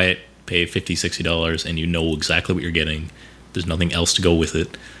 You buy it, pay $50, $60, and you know exactly what you're getting. There's nothing else to go with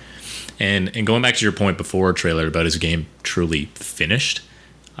it. And going back to your point before, Trailer, about his game truly finished,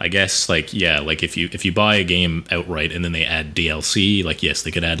 I guess, if you buy a game outright and then they add DLC, like, yes,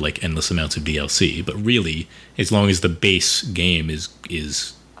 they could add like endless amounts of DLC, but really, as long as the base game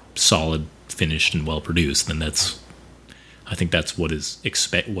is solid, finished, and well produced, then I think that's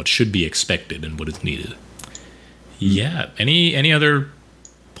what should be expected and what is needed. Yeah. Any other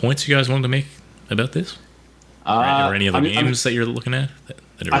points you guys wanted to make about this, or any other games that you're looking at?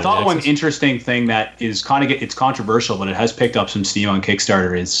 I thought one interesting thing that is it's controversial, but it has picked up some steam on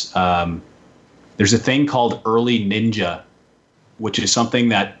Kickstarter is there's a thing called Early Ninja, which is something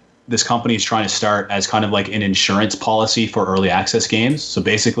that this company is trying to start as kind of like an insurance policy for early access games. So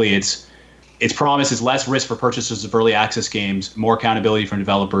basically its promise is less risk for purchasers of early access games, more accountability from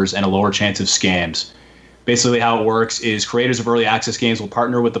developers, and a lower chance of scams. Basically how it works is creators of early access games will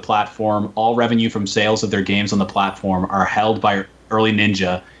partner with the platform. All revenue from sales of their games on the platform are held by Early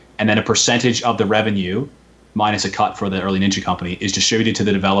Ninja, and then a percentage of the revenue, minus a cut for the Early Ninja company, is distributed to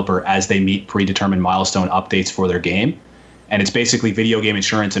the developer as they meet predetermined milestone updates for their game. And it's basically video game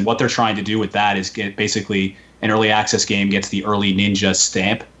insurance. And what they're trying to do with that is get basically an early access game gets the Early Ninja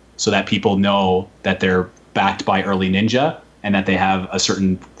stamp so that people know that they're backed by Early Ninja and that they have a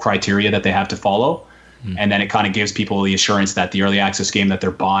certain criteria that they have to follow. And then it kind of gives people the assurance that the early access game that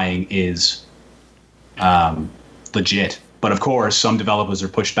they're buying is legit. But of course, some developers are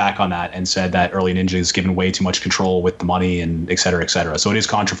pushed back on that and said that Early Ninja is given way too much control with the money and et cetera, et cetera. So it is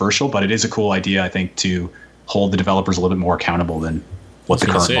controversial, but it is a cool idea, I think, to hold the developers a little bit more accountable than what the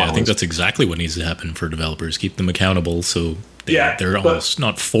current model is. I think that's exactly what needs to happen for developers. Keep them accountable so they're almost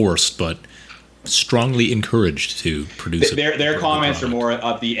not forced, but strongly encouraged to produce their comments are more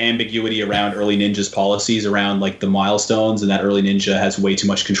of the ambiguity around Early Ninja's policies around like the milestones, and that Early Ninja has way too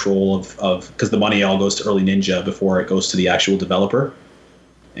much control of because the money all goes to Early Ninja before it goes to the actual developer.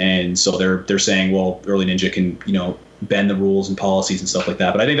 And so they're saying, well, Early Ninja can, bend the rules and policies and stuff like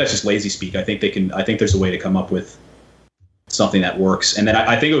that. But I think that's just lazy speak. I think there's a way to come up with something that works. And then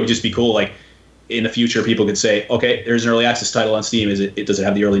I think it would just be cool, like in the future people could say, okay, there's an early access title on Steam. Does it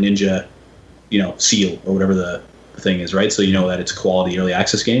have the Early Ninja seal or whatever the thing is, right? So you know that it's a quality early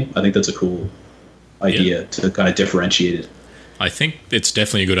access game. I think that's a cool idea to kind of differentiate it. I think it's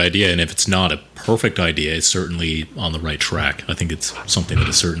definitely a good idea, and if it's not a perfect idea, it's certainly on the right track. I think it's something that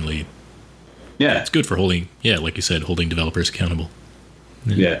is certainly it's good for holding, like you said, holding developers accountable.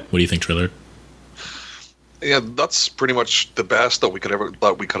 Yeah. What do you think, Trailer? Yeah, that's pretty much the best that we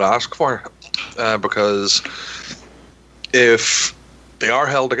could ask for, because if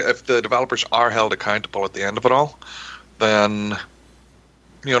the developers are held accountable at the end of it all, then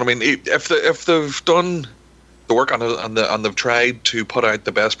if they've done the work and they've tried to put out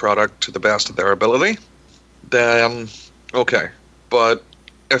the best product to the best of their ability, then okay. But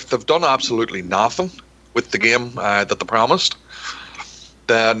if they've done absolutely nothing with the game that they promised,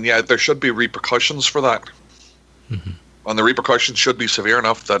 then yeah, there should be repercussions for that. Mm-hmm. And the repercussions should be severe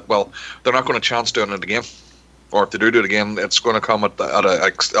enough that, well, they're not going to chance doing it again. Or if they do it again, it's going to come at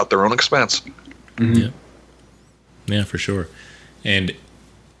their own expense. Mm-hmm. Yeah, for sure. And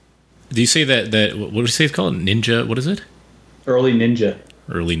do you say that what do you say it's called? Ninja? What is it? Early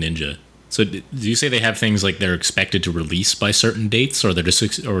Ninja. So do you say they have things like they're expected to release by certain dates, or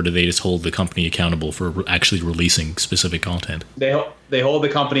do they just hold the company accountable for actually releasing specific content? They hold the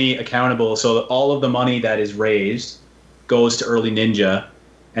company accountable, so that all of the money that is raised goes to Early Ninja,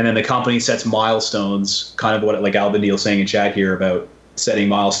 and then the company sets milestones, kind of what like Albendil saying in chat here about setting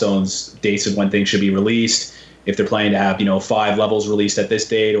milestones, dates of when things should be released. If they're planning to have 5 levels released at this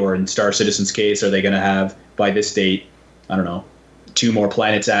date, or in Star Citizen's case, are they going to have by this date, I don't know, 2 more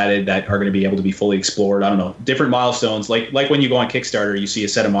planets added that are going to be able to be fully explored. I don't know, different milestones. Like when you go on Kickstarter, you see a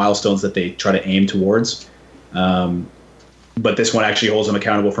set of milestones that they try to aim towards. But this one actually holds them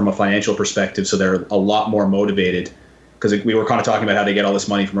accountable from a financial perspective, so they're a lot more motivated. Because we were kind of talking about how they get all this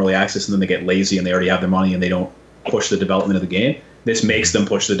money from early access and then they get lazy and they already have their money and they don't push the development of the game. This makes them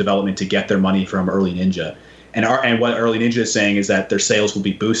push the development to get their money from Early Ninja. And what Early Ninja is saying is that their sales will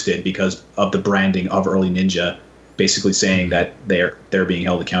be boosted because of the branding of Early Ninja, basically saying that they're being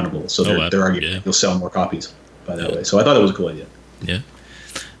held accountable. So they're arguing they'll sell more copies by that way. So I thought it was a cool idea. Yeah.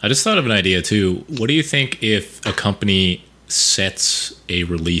 I just thought of an idea too. What do you think if a company sets a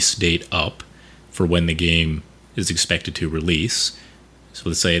release date up for when the game is expected to release? So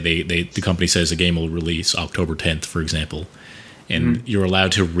let's say the company says the game will release October 10th, for example, and you're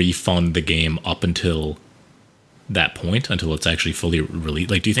allowed to refund the game up until that point, until it's actually fully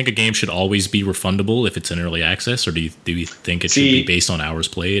released. Like, do you think a game should always be refundable if it's in early access, or do you think it should be based on hours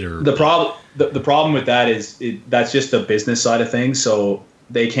played? Or the problem with that is that's just the business side of things. So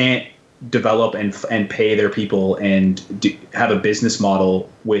they can't develop and pay their people and have a business model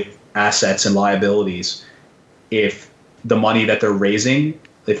with assets and liabilities if the money that they're raising,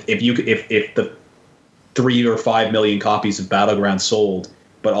 if the 3 or 5 million copies of Battlegrounds sold,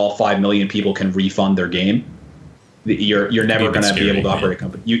 but all 5 million people can refund their game, you're never going to be able to operate a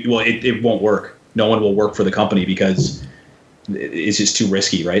company. It won't work. No one will work for the company because it's just too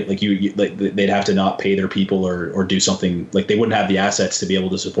risky, right? Like they'd have to not pay their people or do something. Like they wouldn't have the assets to be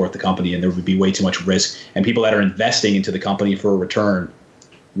able to support the company, and there would be way too much risk. And people that are investing into the company for a return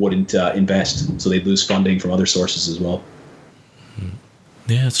wouldn't invest, so they'd lose funding from other sources as well.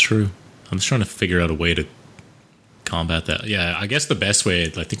 Yeah, that's true. I'm just trying to figure out a way to combat that. Yeah, I guess the best way,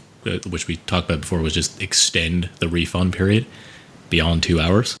 I think, which we talked about before, was just extend the refund period beyond 2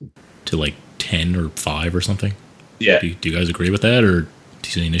 hours to like 10 or 5 or something. Yeah. Do you guys agree with that, or do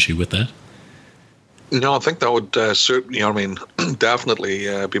you see an issue with that? No, I think that would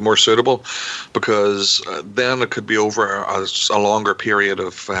definitely be more suitable, because then it could be over a longer period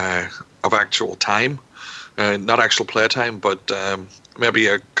of actual time, not actual play time, but maybe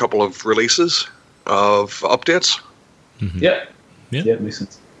a couple of releases of updates. Mm-hmm. Yeah, it makes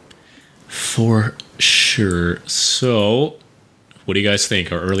sense. For sure. So, what do you guys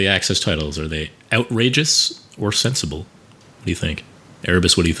think? Are early access titles, are they outrageous or sensible? What do you think?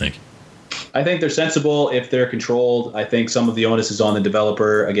 Erebus, what do you think? I think they're sensible if they're controlled. I think some of the onus is on the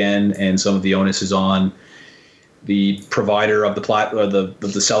developer again, and some of the onus is on the provider of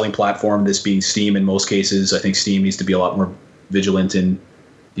the selling platform, this being Steam in most cases. I think Steam needs to be a lot more vigilant in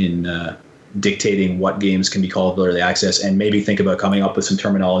dictating what games can be called early access, and maybe think about coming up with some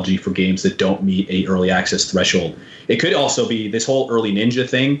terminology for games that don't meet a early access threshold. It could also be this whole Early Ninja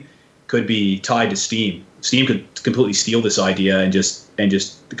thing could be tied to Steam. Steam could completely steal this idea and just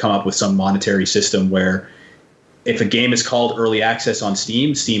come up with some monetary system where if a game is called early access on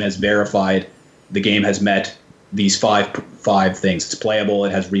Steam, Steam has verified the game has met these five things. It's playable,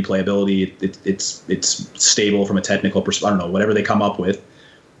 it has replayability, it's stable from a technical perspective. I don't know, whatever they come up with.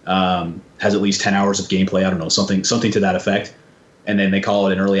 Has at least 10 hours of gameplay. I don't know, something to that effect. And then they call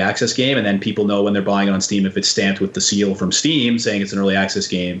it an early access game, and then people know when they're buying it on Steam if it's stamped with the seal from Steam saying it's an early access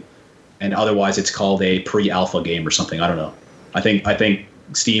game, and otherwise it's called a pre-alpha game or something. I don't know. I think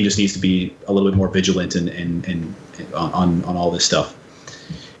Steam just needs to be a little bit more vigilant and on all this stuff.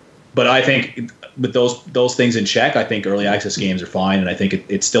 But I think with those things in check, I think early access games are fine, and I think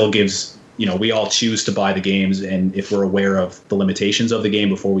it still gives, we all choose to buy the games, and if we're aware of the limitations of the game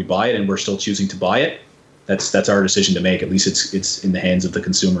before we buy it, and we're still choosing to buy it, that's our decision to make. At least it's in the hands of the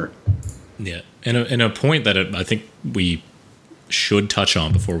consumer. Yeah, and a point that I think we should touch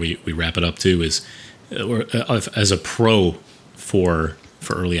on before we wrap it up too is as a pro for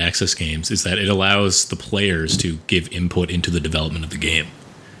early access games is that it allows the players to give input into the development of the game.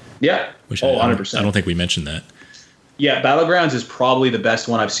 Yeah. Which 100%. I don't think we mentioned that. Yeah, Battlegrounds is probably the best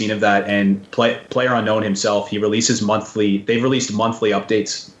one I've seen of that. And PlayerUnknown himself, they've released monthly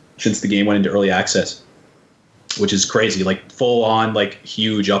updates since the game went into early access, which is crazy. Like full on, like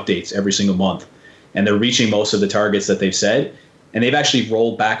huge updates every single month. And they're reaching most of the targets that they've said. And they've actually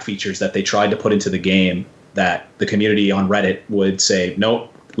rolled back features that they tried to put into the game that the community on Reddit would say,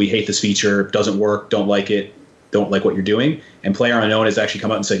 nope, we hate this feature, doesn't work, don't like it, don't like what you're doing. And PlayerUnknown has actually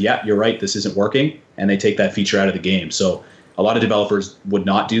come out and said, yeah, you're right, this isn't working. And they take that feature out of the game. So a lot of developers would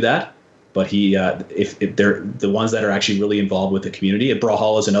not do that. But if they're the ones that are actually really involved with the community,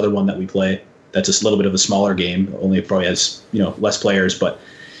 Brawlhalla is another one that we play. That's a little bit of a smaller game, only it probably has less players, but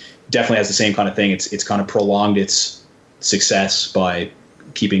definitely has the same kind of thing. It's kind of prolonged its success by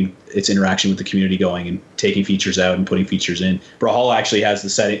keeping its interaction with the community going and taking features out and putting features in. Brawlhalla actually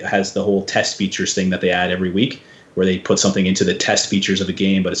has the whole test features thing that they add every week, where they put something into the test features of the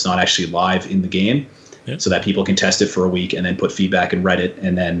game, but it's not actually live in the game, so that people can test it for a week and then put feedback in Reddit,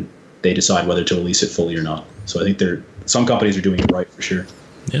 and then they decide whether to release it fully or not. So I think some companies are doing it right for sure.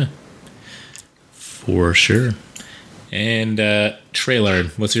 Yeah, for sure. And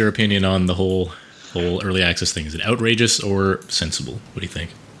Traylard, what's your opinion on the whole early access thing? Is it outrageous or sensible? What do you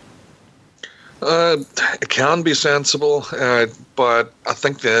think? It can be sensible, but I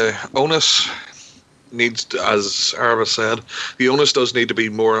think the onus needs to, as Arba said, the onus does need to be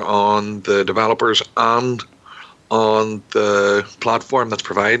more on the developers and on the platform that's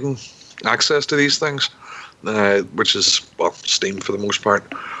providing access to these things, which is, Steam for the most part.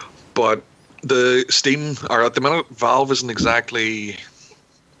 But the Steam, or at the minute, Valve isn't exactly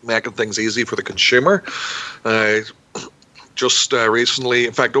making things easy for the consumer. Just recently,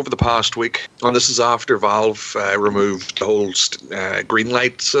 in fact, over the past week, and this is after Valve removed the whole green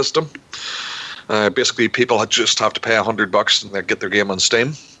light system. Basically, people just have to pay $100 and they get their game on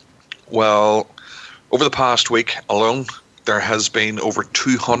Steam. Well, over the past week alone, there has been over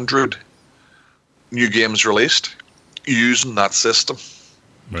 200 new games released using that system.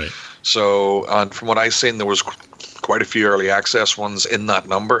 Right. So, and from what I've seen, there was quite a few early access ones in that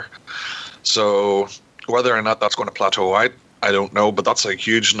number. So, whether or not that's going to plateau out, I don't know. But that's a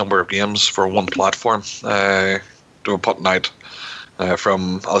huge number of games for one platform to be putting out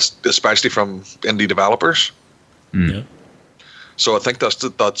especially from indie developers. Yeah. So I think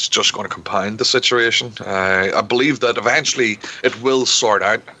that's just going to compound the situation. I believe that eventually it will sort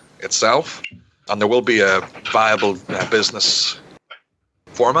out itself, and there will be a viable business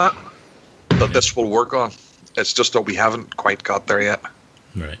format that this will work on. It's just that we haven't quite got there yet.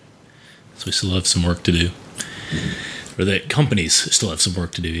 Right. So we still have some work to do. Or the companies still have some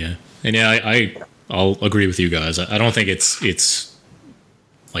work to do, yeah. And yeah, I'll agree with you guys. I don't think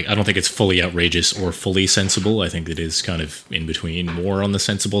I don't think it's fully outrageous or fully sensible. I think it is kind of in between, more on the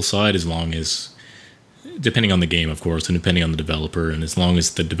sensible side, as long as, depending on the game, of course, and depending on the developer, and as long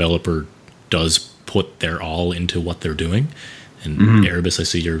as the developer does put their all into what they're doing. And Erebus, I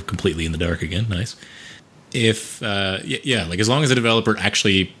see you're completely in the dark again. Nice. If, as long as the developer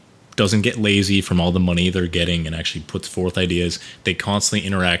actually doesn't get lazy from all the money they're getting and actually puts forth ideas, they constantly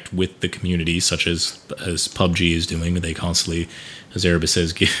interact with the community, such as PUBG is doing. They constantly, as Erebus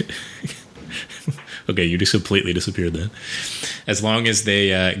says, okay, you just completely disappeared then. As long as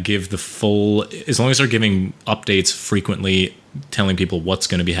they as long as they're giving updates frequently, telling people what's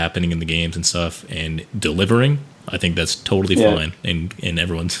going to be happening in the games and stuff, and delivering, I think that's totally fine. And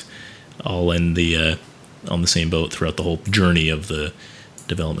everyone's all in the on the same boat throughout the whole journey of the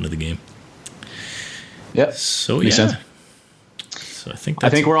development of the game. Yep. So Makes sense. So I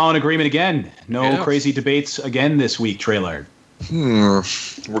think we're all in agreement again. No crazy debates again this week, Traylard.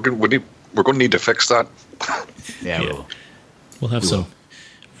 We're going to need to fix that. Yeah. We'll have some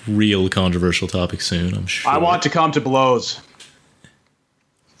real controversial topics soon, I'm sure. I want to come to blows.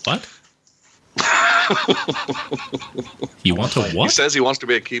 What? You want to what? He says he wants to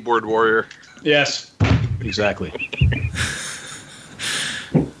be a keyboard warrior. Yes, exactly.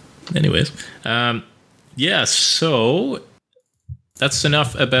 Anyways, so that's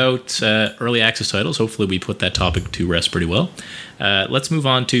enough about early access titles. Hopefully we put that topic to rest pretty well. Let's move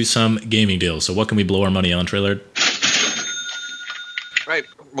on to some gaming deals. So what can we blow our money on, Traylard? Right.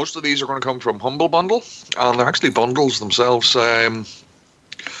 Most of these are going to come from Humble Bundle, and they're actually bundles themselves.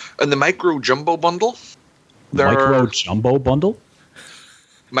 In the Micro Jumbo Bundle. Micro Jumbo Bundle?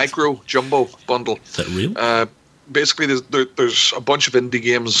 Micro Jumbo Bundle. Is that real? Basically, there's a bunch of indie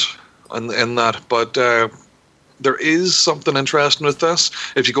games in that, but there is something interesting with this.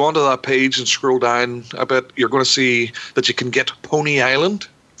 If you go onto that page and scroll down a bit, you're going to see that you can get Pony Island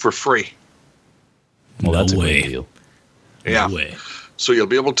for free. Well, that's No a way. great deal. Yeah. No way. So you'll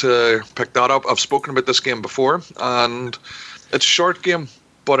be able to pick that up. I've spoken about this game before, and it's a short game,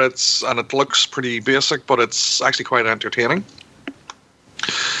 but it looks pretty basic, but it's actually quite entertaining.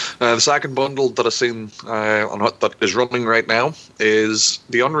 The second bundle that I've seen that is running right now is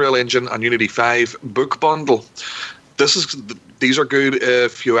the Unreal Engine and Unity 5 book bundle. These are good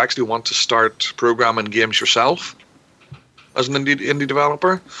if you actually want to start programming games yourself as an indie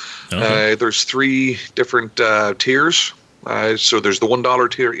developer. Okay. There's 3 different tiers. So there's the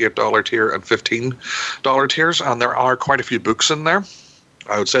 $1 tier, $8 tier, and $15 tiers, and there are quite a few books in there.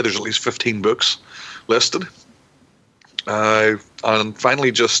 I would say there's at least 15 books listed. And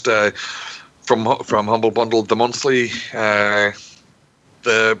finally, just from Humble Bundle, the monthly,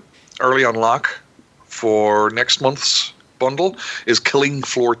 the early unlock for next month's bundle is Killing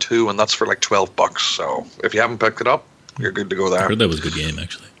Floor 2, and that's for like $12. So if you haven't picked it up, you're good to go I there. heard that was a good game,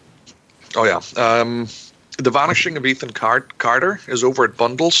 actually. Oh yeah. The Vanishing of Ethan Carter is over at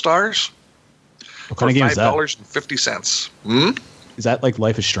Bundle Stars What for kind of game is that? $5.50. Is that like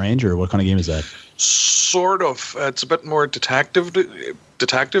Life is Strange, or what kind of game is that? Sort of. It's a bit more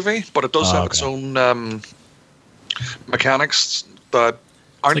detective-y, but it does have its own mechanics that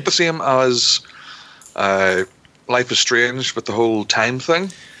aren't the same as Life is Strange with the whole time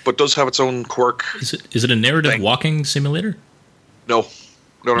thing, but does have its own quirk. Is it a narrative walking simulator? No.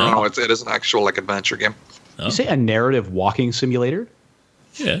 No? It is an actual like adventure game. Oh. You say a narrative walking simulator?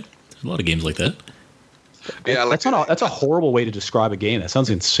 Yeah, there's a lot of games like that. Yeah, That's a horrible way to describe a game. That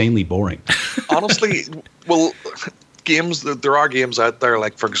sounds insanely boring. honestly, well, games. There are games out there,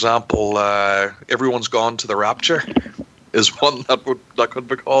 like for example, Everyone's Gone to the Rapture, is one that could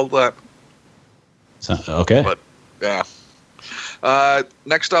be called that. So, okay. But yeah.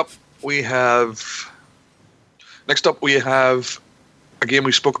 Next up we have a game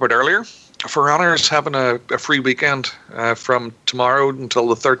we spoke about earlier. For Honor is having a free weekend from tomorrow until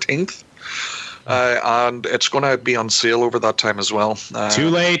the 13th. And it's going to be on sale over that time as well. Too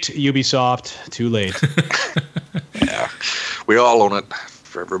late, Ubisoft. Too late. Yeah, we all own it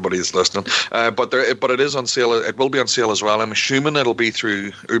for everybody that's listening. But it is on sale. It will be on sale as well. I'm assuming it'll be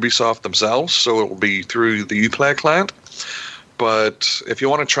through Ubisoft themselves, so it will be through the Uplay client. But if you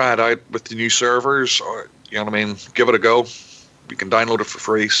want to try it out with the new servers, or you know what I mean, give it a go. You can download it for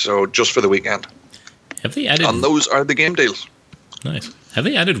free. So just for the weekend. Have they added? And those are the game deals. Nice. Have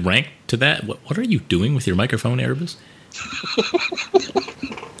they added rank to that? What are you doing with your microphone, Erebus?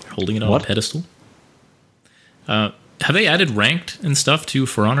 Holding it on What? a pedestal. Have they added ranked and stuff to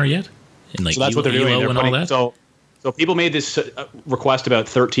For Honor yet? And like So that's what they're doing. Elo They're and all putting, that. so people made this request about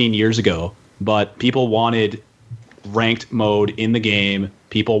 13 years ago, but people wanted ranked mode in the game.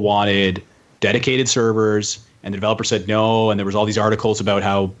 People wanted dedicated servers, and the developer said no. And there was all these articles about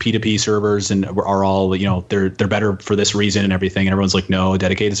how P2P servers are all, you know, they're better for this reason and everything. And everyone's like, no,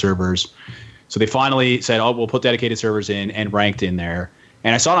 dedicated servers. So they finally said, oh, we'll put dedicated servers in and ranked in there.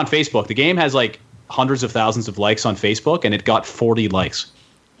 And I saw it on Facebook. The game has like hundreds of thousands of likes on Facebook, and it got 40 likes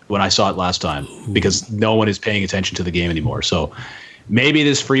when I saw it last time because no one is paying attention to the game anymore. So maybe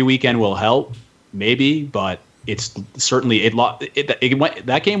this free weekend will help, maybe, but it's certainly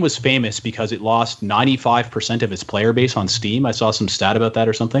that game was famous because it lost 95% of its player base on Steam. I saw some stat about that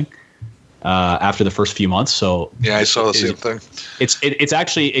or something after the first few months. So Yeah, I saw the same thing. it's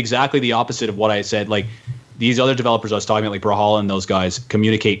actually exactly the opposite of what I said. Like these other developers I was talking about, like Brawlhalla and those guys,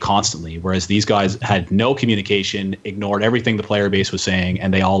 communicate constantly, whereas these guys had no communication, ignored everything the player base was saying,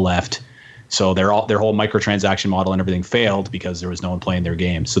 and they all left. So their whole microtransaction model and everything failed because there was no one playing their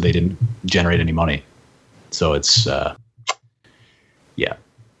game, so they didn't generate any money. So it's yeah.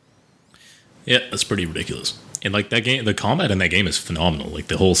 Yeah, that's pretty ridiculous. And like that game, the combat in that game is phenomenal. Like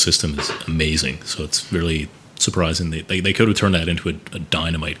the whole system is amazing. So it's really surprising they could have turned that into a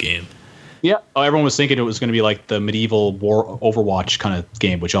dynamite game. Yeah. Oh, everyone was thinking it was going to be like the medieval war Overwatch kind of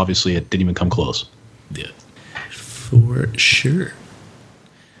game, which obviously it didn't even come close. Yeah, for sure.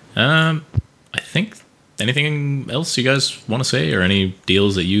 I think anything else you guys want to say, or any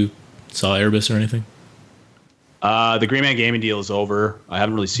deals that you saw, Erebus, or anything? The Green Man Gaming deal is over. I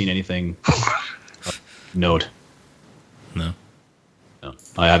haven't really seen anything. Note. No. No,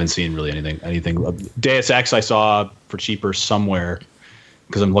 I haven't seen really anything. Deus Ex I saw for cheaper somewhere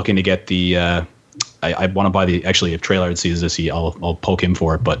because I'm looking to get the. I want to buy actually if Trailer sees this, I'll poke him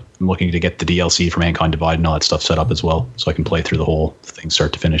for it. But I'm looking to get the DLC for Mankind Divided and all that stuff set up as well, so I can play through the whole thing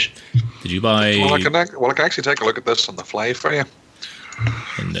start to finish. Did you buy? Well, I can actually take a look at this on the fly for you.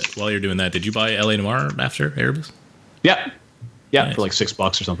 And while you're doing that, did you buy LA Noire after Erebus? Yeah. Yeah, Nice. for like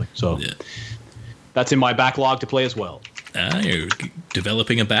 $6 or something. So Yeah. that's in my backlog to play as well. You're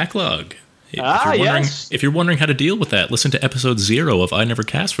developing a backlog. Yes. If you're wondering how to deal with that, listen to episode 0 of I Never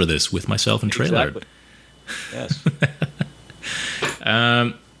Cast for This with myself and Trailer. Exactly. Yes.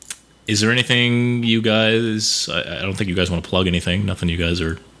 Is there anything you guys... I don't think you guys want to plug anything. Nothing you guys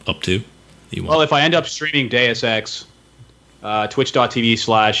are up to? You want? Well, if I end up streaming Deus Ex,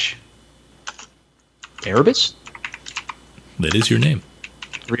 twitch.tv/Erebus That is your name.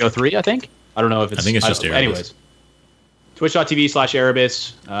 303, I think. I don't know if it's... I think it's just Erebus. Anyways.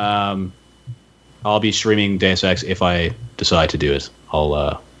 Twitch.tv/Erebus. I'll be streaming Deus Ex if I decide to do it.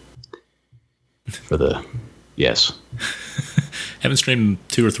 I'll... for the... Yes. Haven't streamed in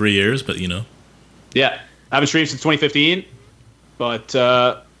 2 or 3 years, but you know. Yeah. I haven't streamed since 2015, but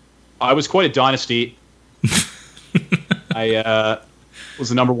I was quite a dynasty. I was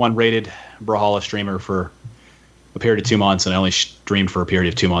the number 1 rated Brawlhalla streamer for a period of 2 months, and I only streamed for a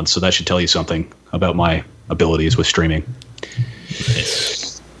period of 2 months, so that should tell you something about my abilities with streaming.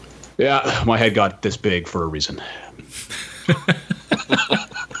 Nice. Yeah, my head got this big for a reason.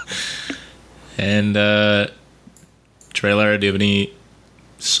 And Trailer, do you have any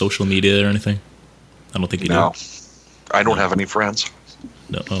social media or anything? I don't think you No, do. I don't have any friends.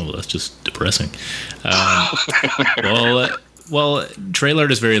 No, oh, that's just depressing. Well,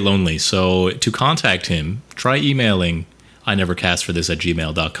 Trailer is very lonely, so to contact him, try emailing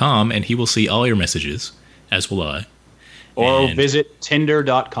inevercastforthis@gmail.com, and he will see all your messages, as will I. Or And visit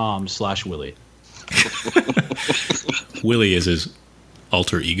tinder.com/Willie. Willie is his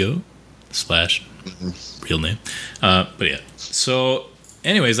alter ego / real name. But yeah. So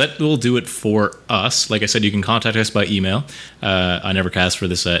anyways, that will do it for us. Like I said, you can contact us by email.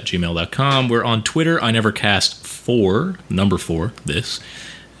 inevercastforthis@gmail.com. We're on Twitter, inevercast4, number 4, this.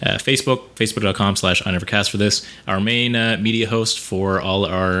 Facebook, facebook.com/inevercastforthis. Our main media host for all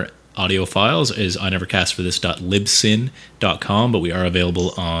our audio files is inevercastforthis.libsyn.com, but we are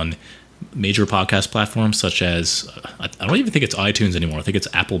available on major podcast platforms such as, I don't even think it's iTunes anymore. I think it's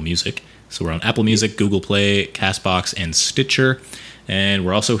Apple Music. So we're on Apple Music, Google Play, CastBox, and Stitcher. And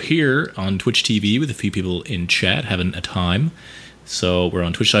we're also here on Twitch TV with a few people in chat having a time. So we're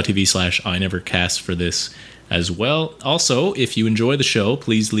on twitch.tv/inevercastforthis as well. Also, if you enjoy the show,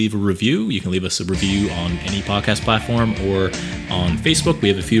 please leave a review. You can leave us a review on any podcast platform or on Facebook. We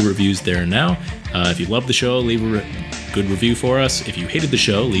have a few reviews there now. If you love the show, leave a good review for us. If you hated the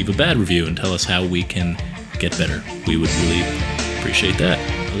show, leave a bad review and tell us how we can get better. We would really appreciate that.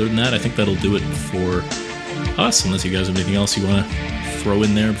 Other than that, I think that'll do it for us, unless you guys have anything else you want to throw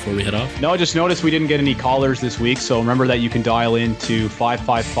in there before we head off. No, I just noticed we didn't get any callers this week, so remember that you can dial into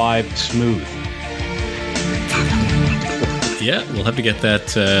 555-SMOOTH. Yeah, we'll have to get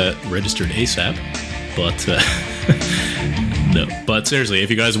that registered ASAP, but no. But seriously, if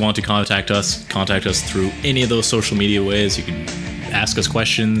you guys want to contact us through any of those social media ways. You can ask us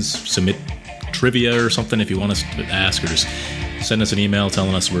questions, submit trivia or something if you want us to ask, or just send us an email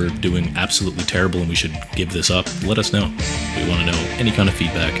telling us we're doing absolutely terrible and we should give this up. Let us know. We want to know any kind of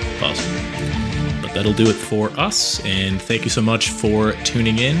feedback possible. But that'll do it for us, and thank you so much for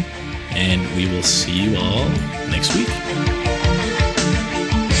tuning in, and we will see you all next week.